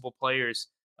multiple players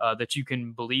that you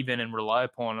can believe in and rely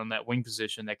upon on that wing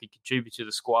position that can contribute to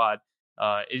the squad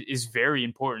is very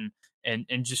important. And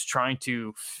just trying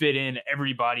to fit in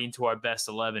everybody into our best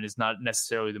 11 is not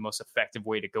necessarily the most effective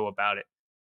way to go about it.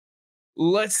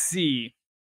 Let's see.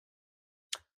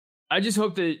 I just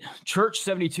hope that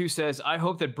Church72 says, I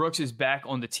hope that Brooks is back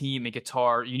on the team in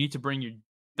Qatar. You need to bring your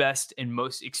best and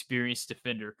most experienced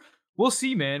defender. We'll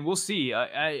see, man. We'll see.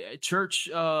 Greg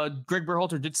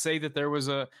Berhalter did say that there was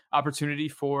a opportunity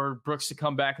for Brooks to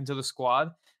come back into the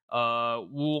squad.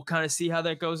 We'll kind of see how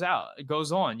that goes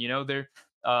on.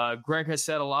 Greg has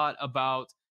said a lot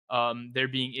about there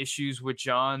being issues with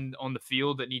John on the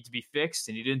field that need to be fixed,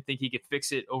 and he didn't think he could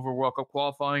fix it over World Cup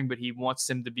qualifying, but he wants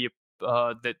him to be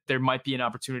that there might be an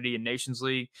opportunity in Nations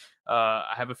League.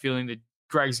 I have a feeling that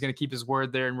Greg's going to keep his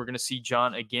word there, and we're going to see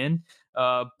John again.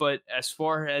 But as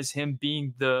far as him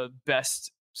being the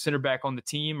best center back on the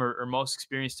team or most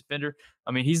experienced defender,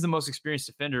 I mean, he's the most experienced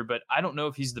defender, but I don't know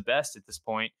if he's the best at this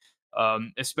point,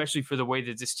 especially for the way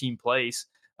that this team plays.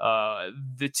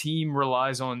 The team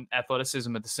relies on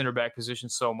athleticism at the center back position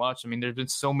so much. I mean, there's been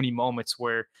so many moments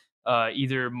where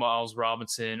either Miles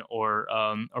Robinson or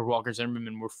Walker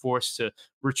Zimmerman were forced to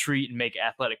retreat and make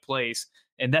athletic plays.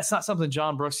 And that's not something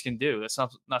John Brooks can do. That's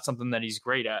not something that he's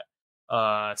great at.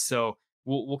 So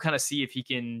we'll kind of see if he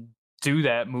can do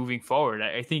that moving forward.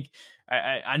 I think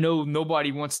I know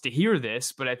nobody wants to hear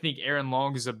this, but I think Aaron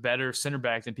Long is a better center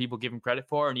back than people give him credit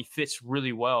for, and he fits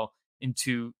really well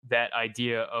into that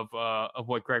idea of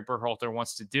what Greg Berhalter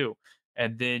wants to do.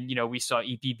 And then, we saw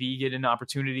EPB get an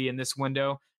opportunity in this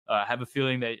window. I have a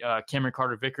feeling that Cameron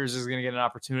Carter-Vickers is going to get an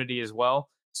opportunity as well.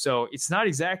 So it's not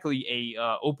exactly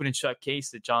a open and shut case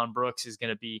that John Brooks is going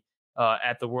to be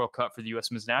at the World Cup for the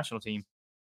U.S. men's national team.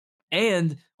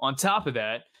 And on top of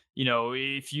that,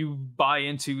 if you buy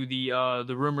into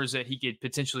the rumors that he could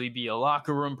potentially be a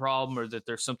locker room problem, or that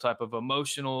there's some type of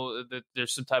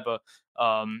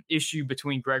issue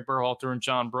between Greg Berhalter and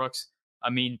John Brooks, I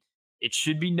mean, it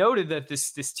should be noted that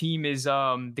this team is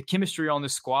the chemistry on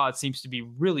this squad seems to be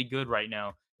really good right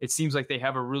now. It seems like they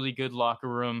have a really good locker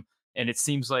room, and it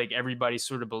seems like everybody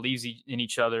sort of believes in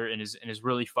each other and is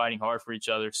really fighting hard for each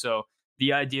other. So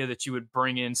the idea that you would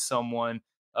bring in someone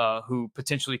who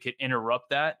potentially could interrupt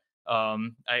that,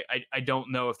 I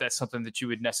don't know if that's something that you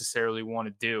would necessarily want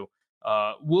to do.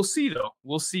 We'll see, though.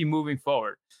 We'll see moving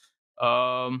forward.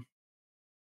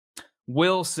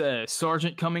 Will says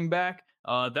Sargent coming back.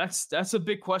 That's a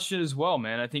big question as well,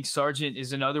 man. I think Sargent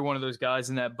is another one of those guys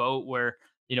in that boat where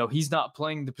he's not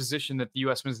playing the position that the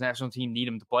U.S. men's national team need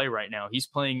him to play right now. He's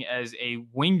playing as a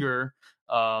winger,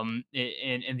 and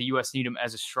the U.S. need him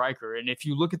as a striker. And if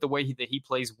you look at the way that he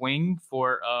plays wing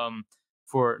for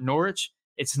Norwich,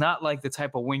 it's not like the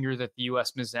type of winger that the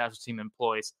U.S. men's national team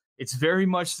employs. It's very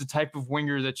much the type of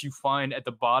winger that you find at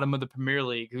the bottom of the Premier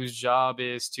League, whose job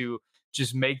is to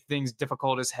just make things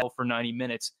difficult as hell for 90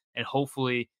 minutes and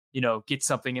hopefully, get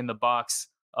something in the box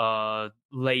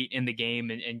late in the game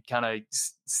and kind of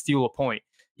steal a point.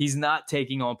 He's not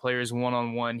taking on players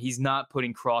one-on-one. He's not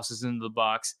putting crosses into the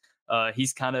box.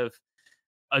 He's kind of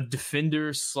a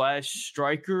defender /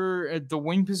 striker at the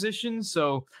wing position.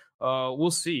 So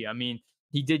we'll see. I mean,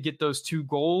 he did get those 2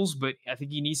 goals, but I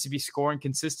think he needs to be scoring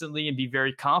consistently and be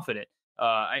very confident.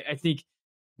 I think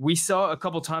we saw a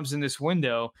couple times in this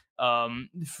window.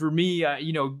 For me,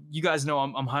 you guys know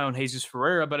I'm high on Jesus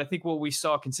Ferreira, but I think what we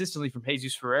saw consistently from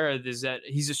Jesus Ferreira is that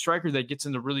he's a striker that gets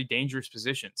into really dangerous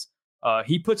positions.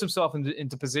 He puts himself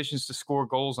into positions to score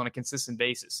goals on a consistent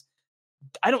basis.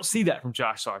 I don't see that from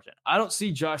Josh Sargent. I don't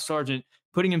see Josh Sargent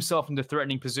putting himself into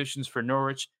threatening positions for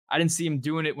Norwich. I didn't see him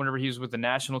doing it whenever he was with the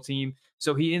national team.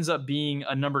 So he ends up being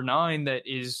a number 9 that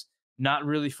is not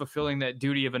really fulfilling that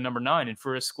duty of a number 9. And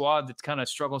for a squad that kind of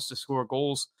struggles to score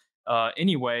goals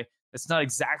anyway, that's not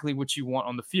exactly what you want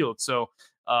on the field. So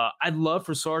I'd love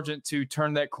for Sargent to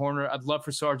turn that corner. I'd love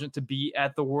for Sargent to be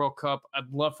at the World Cup. I'd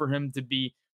love for him to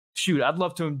I'd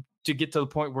love him to get to the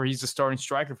point where he's a starting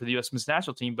striker for the U.S. men's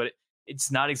national team, but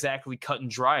it's not exactly cut and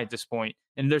dry at this point.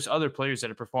 And there's other players that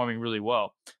are performing really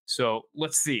well. So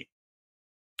let's see.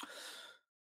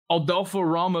 Adolfo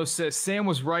Ramos says Sam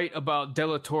was right about De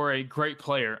La Torre, great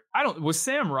player. Was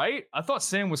Sam right? I thought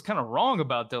Sam was kind of wrong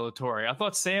about De La Torre. I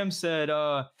thought Sam said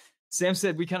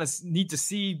we kind of need to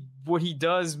see what he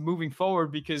does moving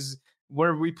forward, because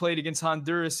where we played against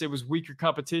Honduras, it was weaker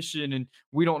competition, and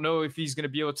we don't know if he's going to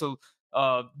be able to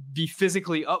be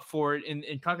physically up for it in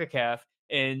CONCACAF.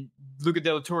 And Luca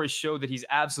De La Torre showed that he's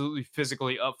absolutely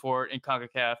physically up for it in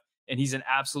CONCACAF, and he's an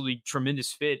absolutely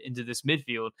tremendous fit into this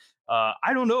midfield.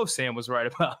 I don't know if Sam was right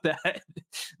about that,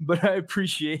 but I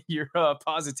appreciate your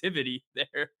positivity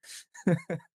there.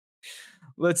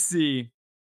 Let's see.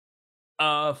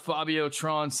 Fabio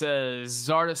Tron says,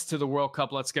 Zardes to the World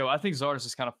Cup, let's go. I think Zardes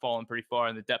has kind of fallen pretty far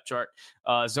in the depth chart.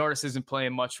 Zardes isn't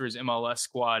playing much for his MLS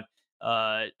squad.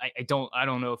 I don't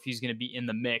know if he's going to be in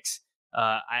the mix.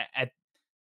 I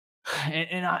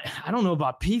don't know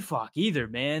about PFOC either,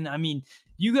 man. I mean,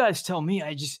 you guys tell me.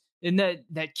 In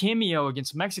that cameo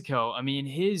against Mexico, I mean,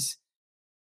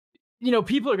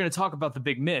 people are going to talk about the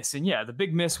big miss, and yeah, the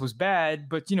big miss was bad,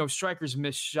 but strikers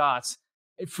miss shots.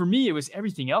 For me, it was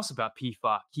everything else about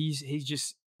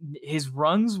PFOC. His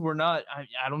runs were not.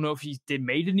 I don't know if he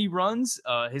made any runs.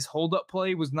 His hold up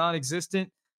play was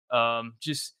non-existent.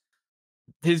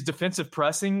 His defensive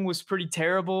pressing was pretty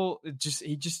terrible.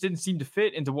 He just didn't seem to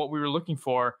fit into what we were looking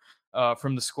for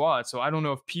from the squad. So I don't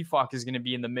know if PFOC is going to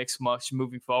be in the mix much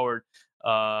moving forward.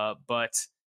 But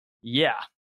yeah,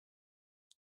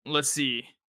 let's see.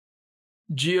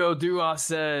 Gio Dua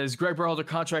says Greg Berhalter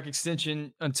contract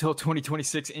extension until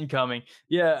 2026 incoming.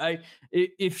 Yeah,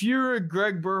 if you're a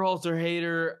Greg Berhalter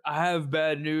hater, I have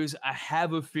bad news. I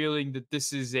have a feeling that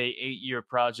this is a 8-year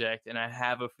project, and I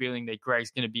have a feeling that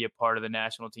Greg's going to be a part of the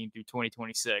national team through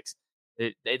 2026.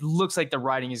 It looks like the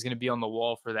writing is going to be on the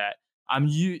wall for that. I'm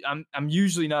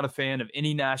usually not a fan of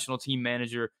any national team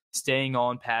manager staying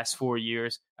on past 4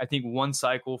 years. I think one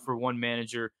cycle for one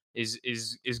manager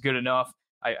is good enough.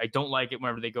 I don't like it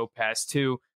whenever they go past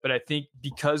 2, but I think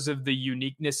because of the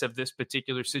uniqueness of this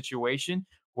particular situation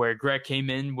where Greg came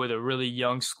in with a really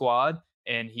young squad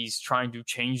and he's trying to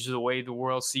change the way the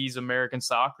world sees American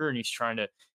soccer, and he's trying to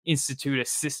institute a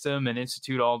system and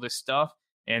institute all this stuff.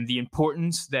 And the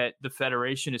importance that the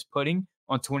federation is putting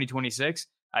on 2026,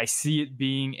 I see it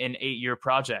being an 8-year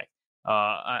project.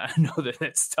 I know that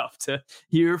that's tough to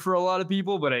hear for a lot of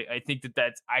people, but I think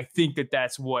that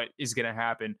that's what is going to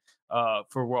happen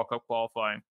for World Cup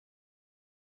qualifying.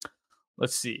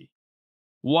 Let's see.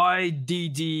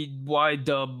 YDDY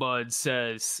Dub Bud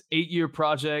says 8-year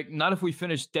project. Not if we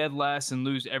finish dead last and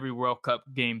lose every World Cup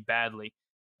game badly.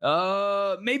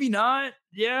 Maybe not.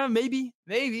 Yeah, maybe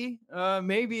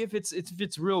if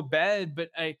it's real bad. But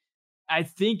I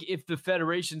think if the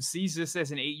federation sees this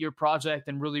as an 8-year project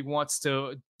and really wants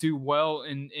to do well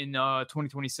in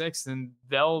 2026, then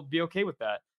they'll be okay with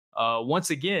that.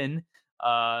 Once again,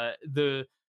 the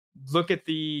look at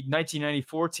the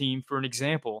 1994 team for an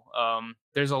example.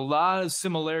 There's a lot of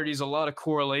similarities, a lot of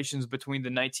correlations between the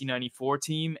 1994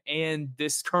 team and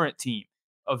this current team.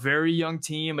 A very young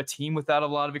team, a team without a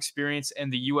lot of experience,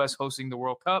 and the U.S. hosting the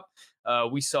World Cup.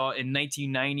 We saw in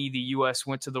 1990, the U.S.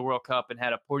 went to the World Cup and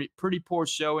had a pretty poor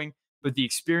showing, but the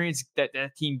experience that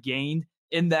team gained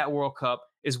in that World Cup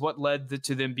is what led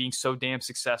to them being so damn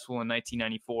successful in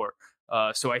 1994.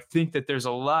 So I think that there's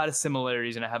a lot of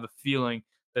similarities, and I have a feeling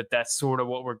that that's sort of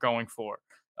what we're going for.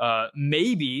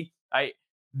 Maybe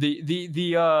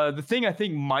the thing I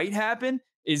think might happen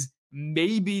is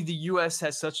maybe the U.S.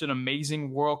 has such an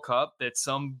amazing World Cup that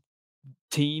some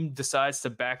team decides to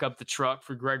back up the truck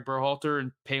for Greg Berhalter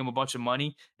and pay him a bunch of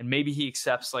money, and maybe he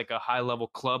accepts like a high-level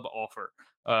club offer,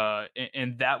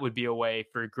 and that would be a way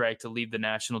for Greg to leave the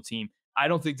national team. I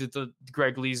don't think that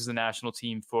Greg leaves the national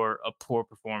team for a poor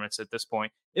performance at this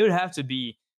point. It would have to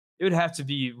be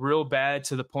real bad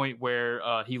to the point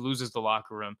where he loses the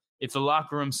locker room. If the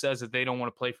locker room says that they don't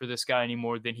want to play for this guy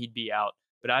anymore, then he'd be out.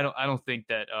 But I don't think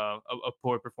that a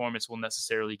poor performance will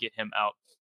necessarily get him out.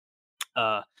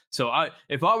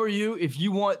 If I were you, if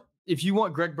you want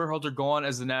Greg Berhalter gone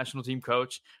as the national team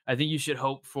coach, I think you should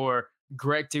hope for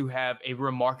Greg to have a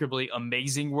remarkably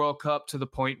amazing World Cup to the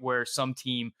point where some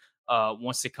team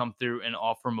wants to come through and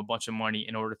offer him a bunch of money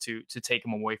in order to take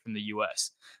him away from the U.S.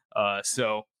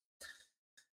 So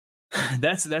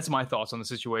that's my thoughts on the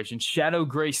situation. Shadow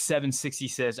Gray 760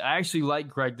 says, I actually like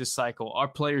Greg this cycle. Our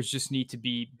players just need to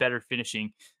be better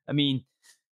finishing. I mean,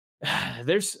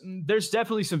 there's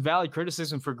definitely some valid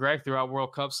criticism for Greg throughout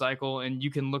World Cup cycle, and you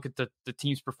can look at the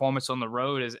team's performance on the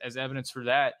road as evidence for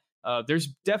that. There's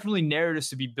definitely narratives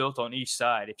to be built on each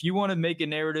side. If you want to make a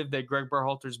narrative that Greg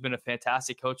Berhalter has been a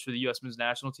fantastic coach for the U.S. men's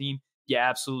national team, you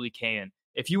absolutely can.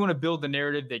 If you want to build the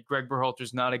narrative that Greg Berhalter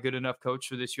is not a good enough coach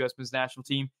for this U.S. men's national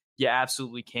team, you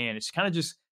absolutely can. It's kind of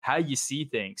just how you see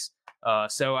things.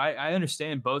 So I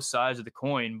understand both sides of the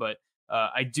coin, but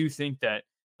I do think that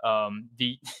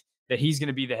that he's going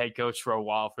to be the head coach for a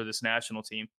while for this national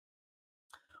team.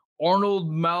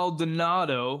 Arnold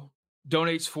Maldonado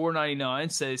donates $4.99,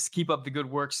 says, keep up the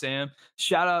good work, Sam.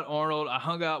 Shout out Arnold. I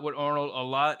hung out with Arnold a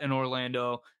lot in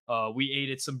Orlando. We ate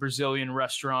at some Brazilian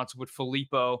restaurants with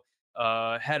Filippo,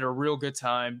 had a real good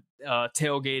time,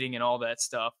 tailgating and all that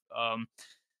stuff.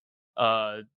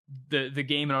 The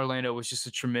game in Orlando was just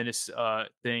a tremendous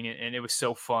thing, and it was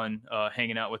so fun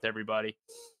hanging out with everybody,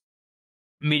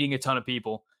 meeting a ton of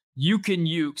people. Yukin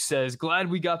Yuk says, glad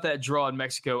we got that draw in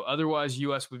Mexico. Otherwise,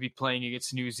 U.S. would be playing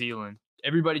against New Zealand.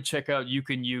 Everybody check out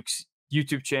Yukin Yuk's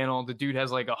YouTube channel. The dude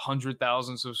has like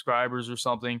 100,000 subscribers or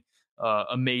something.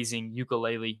 Amazing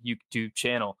ukulele YouTube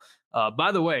channel.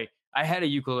 By the way, I had a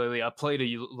ukulele. I played a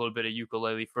little bit of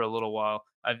ukulele for a little while.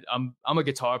 I'm a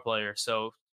guitar player,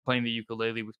 so playing the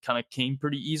ukulele kind of came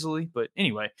pretty easily. But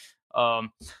anyway,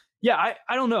 yeah,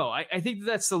 I don't know. I think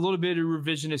that's a little bit of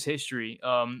revisionist history.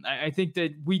 I think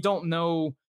that we don't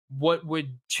know what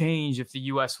would change if the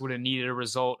U.S. would have needed a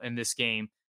result in this game,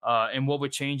 and what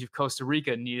would change if Costa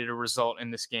Rica needed a result in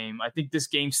this game. I think this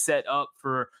game set up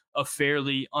for a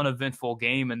fairly uneventful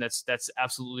game, and that's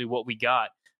absolutely what we got.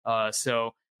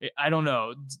 So I don't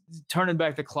know. Turning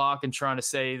back the clock and trying to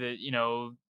say that,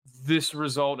 this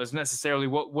result is necessarily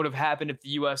what would have happened if the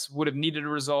U.S. would have needed a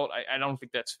result, I don't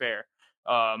think that's fair.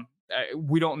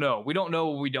 We don't know. We don't know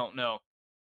what we don't know.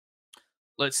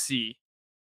 Let's see.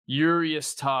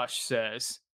 Urias Tosh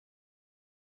says,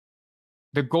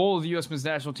 the goal of the U.S. men's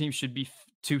national team should be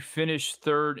to finish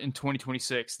third in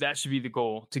 2026. That should be the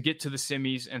goal, to get to the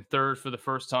semis and third for the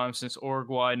first time since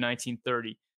Uruguay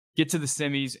 1930. Get to the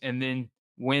semis and then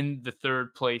win the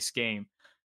third place game.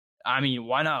 I mean,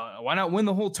 why not? Why not win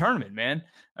the whole tournament, man?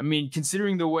 I mean,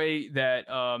 considering the way that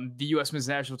the U.S. men's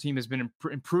national team has been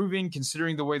improving,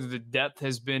 considering the way that the depth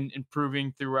has been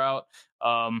improving throughout,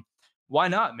 why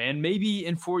not, man? Maybe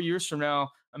in 4 years from now,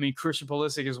 I mean, Christian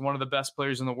Pulisic is one of the best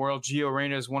players in the world. Gio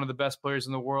Reyna is one of the best players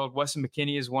in the world. Weston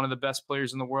McKennie is one of the best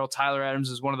players in the world. Tyler Adams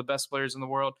is one of the best players in the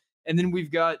world. And then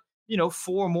we've got,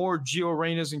 4 more Gio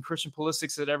Reynas and Christian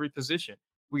Pulisics at every position.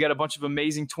 We got a bunch of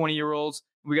amazing 20-year-olds.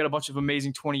 We got a bunch of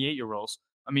amazing 28-year-olds.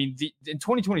 I mean, in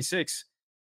 2026,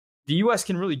 the U.S.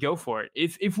 can really go for it.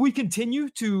 If we continue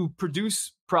to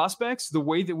produce prospects the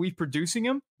way that we've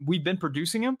been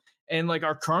producing them, and like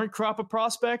our current crop of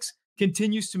prospects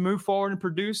continues to move forward and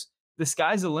produce, the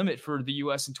sky's the limit for the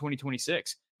U.S. in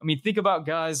 2026. I mean, think about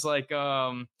guys like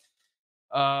Jonathan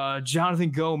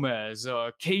Gomez,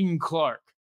 Caden Clark,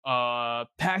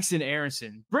 Paxton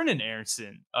Aronson, Brendan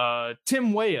Aronson,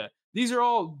 Tim Weah. These are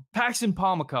all Paxton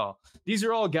Pomacall. These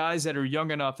are all guys that are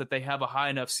young enough that they have a high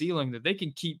enough ceiling that they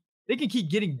can keep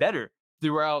getting better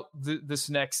throughout this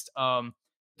next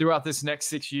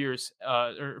 6 years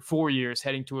or 4 years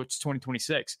heading towards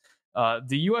 2026. The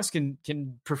U.S. can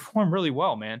perform really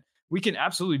well, man. We can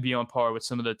absolutely be on par with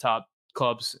some of the top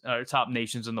clubs, top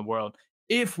nations in the world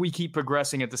if we keep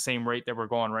progressing at the same rate that we're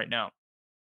going right now.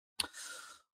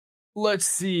 Let's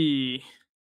see.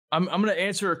 I'm going to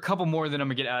answer a couple more, then I'm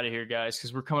going to get out of here, guys,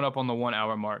 because we're coming up on the 1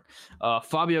 hour mark.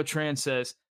 Fabio Tran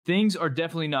says, things are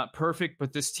definitely not perfect,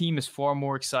 but this team is far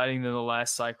more exciting than the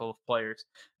last cycle of players.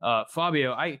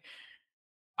 Fabio,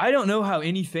 I don't know how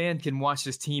any fan can watch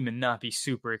this team and not be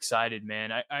super excited,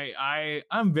 man.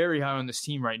 I'm very high on this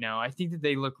team right now. I think that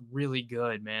they look really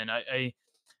good, man.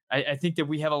 I think that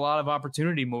we have a lot of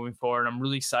opportunity moving forward. I'm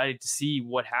really excited to see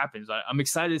what happens. I'm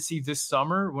excited to see this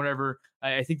summer, whenever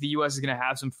I think the U.S. is going to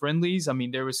have some friendlies. I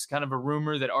mean, there was kind of a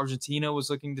rumor that Argentina was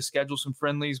looking to schedule some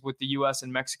friendlies with the U.S.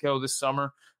 and Mexico this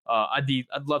summer. I'd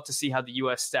love to see how the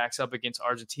U.S. stacks up against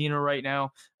Argentina right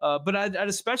now. But I'd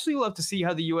especially love to see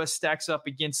how the U.S. stacks up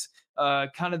against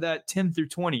kind of that 10 through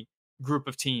 20 group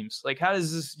of teams. Like, how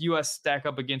does this U.S. stack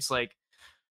up against like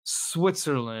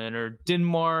Switzerland or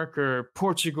Denmark or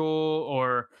Portugal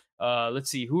or let's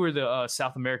see, who are the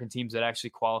South American teams that actually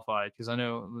qualified? Because I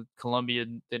know Colombia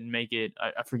didn't make it.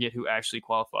 I forget who actually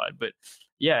qualified, but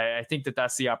yeah, I think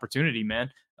that's the opportunity,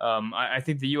 man. I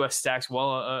think the U.S. stacks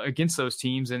well against those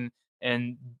teams, and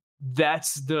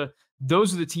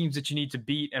those are the teams that you need to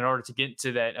beat in order to get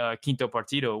to that quinto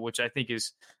partido, which I think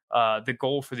is the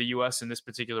goal for the U.S. in this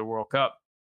particular World Cup.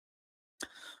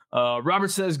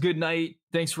 Robert says, good night.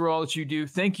 Thanks for all that you do.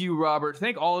 Thank you, Robert.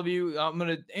 Thank all of you. I'm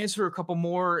going to answer a couple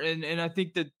more, and I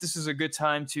think that this is a good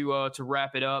time to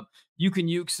wrap it up.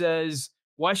 Yuke says,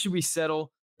 why should we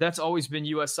settle? That's always been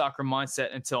U.S. soccer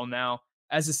mindset until now.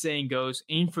 As the saying goes,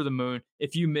 aim for the moon.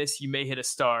 If you miss, you may hit a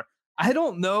star. I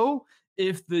don't know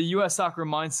if the U.S. soccer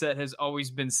mindset has always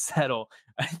been settle.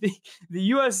 I think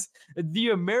the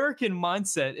American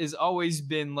mindset has always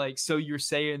been like, so you're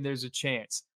saying there's a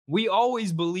chance. We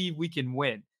always believe we can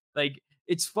win. Like,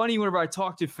 it's funny whenever I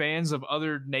talk to fans of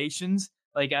other nations.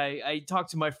 Like, I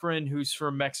talked to my friend who's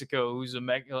from Mexico, who's a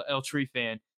El Tri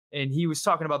fan, and he was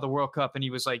talking about the World Cup, and he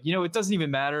was like, it doesn't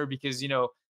even matter because,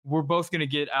 we're both going to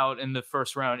get out in the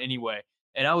first round anyway.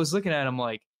 And I was looking at him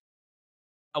like,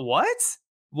 what?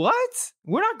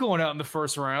 We're not going out in the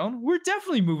first round. We're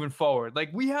definitely moving forward. Like,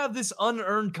 we have this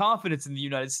unearned confidence in the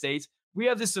United States. We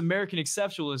have this American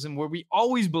exceptionalism where we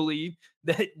always believe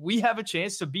that we have a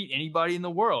chance to beat anybody in the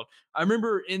world. I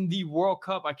remember in the World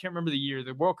Cup, I can't remember the year,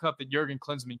 the World Cup that Jurgen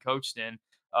Klinsmann coached in,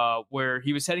 where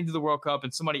he was heading to the World Cup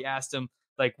and somebody asked him,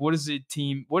 like, what is the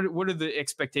team? What are the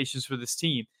expectations for this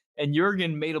team? And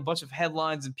Jurgen made a bunch of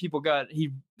headlines and people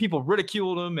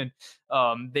ridiculed him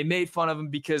and they made fun of him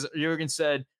because Jurgen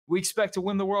said, we expect to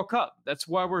win the World Cup. That's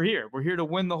why we're here. We're here to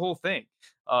win the whole thing.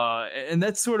 And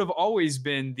that's sort of always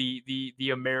been the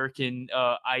American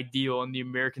ideal and the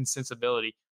American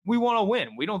sensibility. We want to win.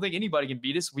 We don't think anybody can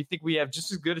beat us. We think we have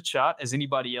just as good a shot as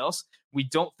anybody else. We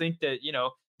don't think that,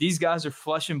 these guys are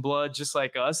flesh and blood just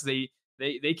like us. They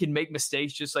can make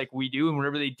mistakes just like we do. And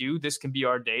whenever they do, this can be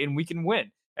our day and we can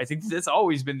win. I think that's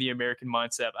always been the American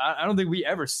mindset. I don't think we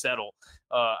ever settle.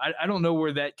 I don't know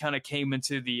where that kind of came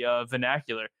into the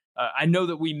vernacular. I know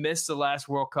that we missed the last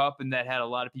World Cup and that had a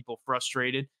lot of people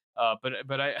frustrated.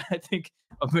 But I think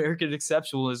American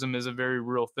exceptionalism is a very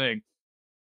real thing.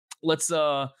 Let's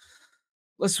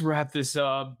wrap this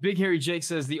up. Big Harry Jake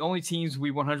says the only teams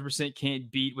we 100% can't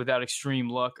beat without extreme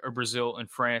luck are Brazil and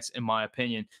France, in my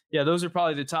opinion. Yeah, those are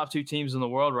probably the top 2 teams in the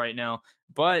world right now.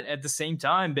 But at the same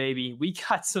time, baby, we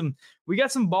got some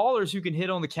ballers who can hit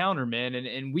on the counter, man,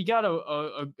 and we got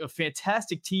a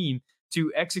fantastic team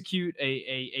to execute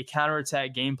a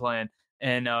counterattack game plan.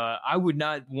 And I would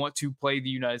not want to play the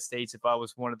United States if I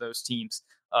was one of those teams.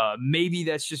 Maybe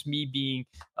that's just me being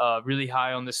really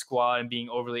high on the squad and being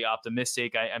overly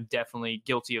optimistic. I'm definitely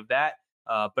guilty of that.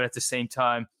 But at the same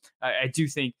time, I do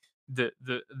think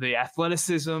the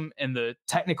athleticism and the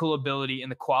technical ability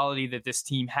and the quality that this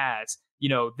team has,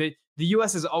 the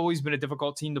U.S. has always been a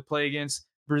difficult team to play against.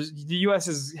 The U.S.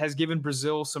 has given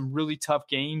Brazil some really tough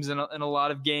games in a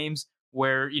lot of games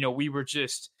where,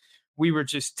 we were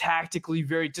just tactically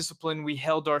very disciplined. We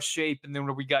held our shape. And then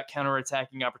when we got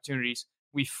counterattacking opportunities,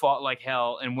 we fought like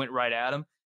hell and went right at them.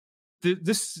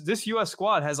 This U.S.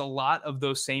 squad has a lot of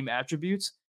those same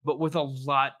attributes, but with a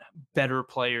lot better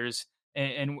players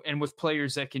and with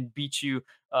players that can beat you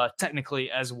technically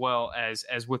as well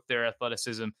as with their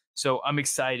athleticism. So I'm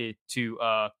excited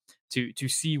to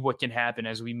see what can happen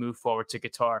as we move forward to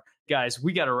Qatar. Guys,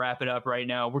 we got to wrap it up right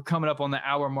now. We're coming up on the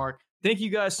hour mark. Thank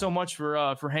you guys so much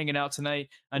for hanging out tonight.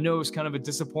 I know it was kind of a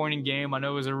disappointing game. I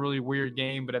know it was a really weird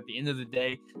game, but at the end of the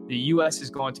day, the U.S. is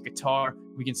going to Qatar.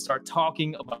 We can start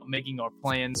talking about making our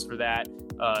plans for that.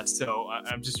 So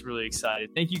I'm just really excited.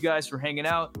 Thank you guys for hanging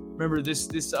out. Remember, this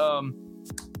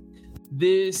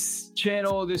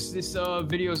channel, this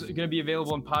video is going to be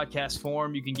available in podcast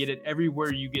form. You can get it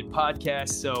everywhere you get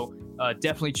podcasts. So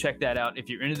definitely check that out if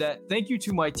you're into that. Thank you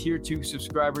to my tier 2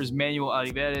 subscribers, Manuel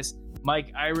Olivares,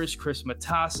 Mike Irish, Chris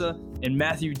Matassa, and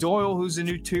Matthew Doyle, who's a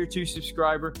new tier 2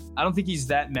 subscriber. I don't think he's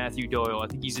that Matthew Doyle. I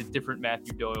think he's a different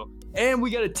Matthew Doyle. And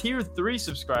we got a tier 3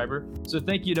 subscriber. So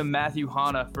thank you to Matthew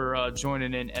Hanna for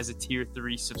joining in as a tier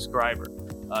 3 subscriber.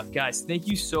 Guys, thank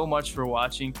you so much for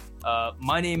watching.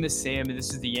 My name is Sam, and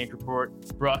this is the Yank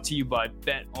Report, brought to you by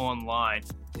Bet Online.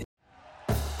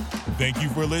 Thank you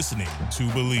for listening to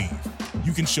Believe.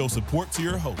 You can show support to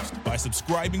your host by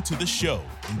subscribing to the show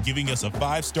and giving us a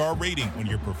 5-star rating on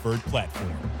your preferred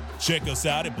platform. Check us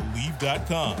out at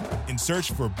Believe.com and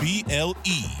search for BLEAV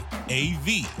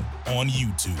on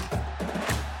YouTube.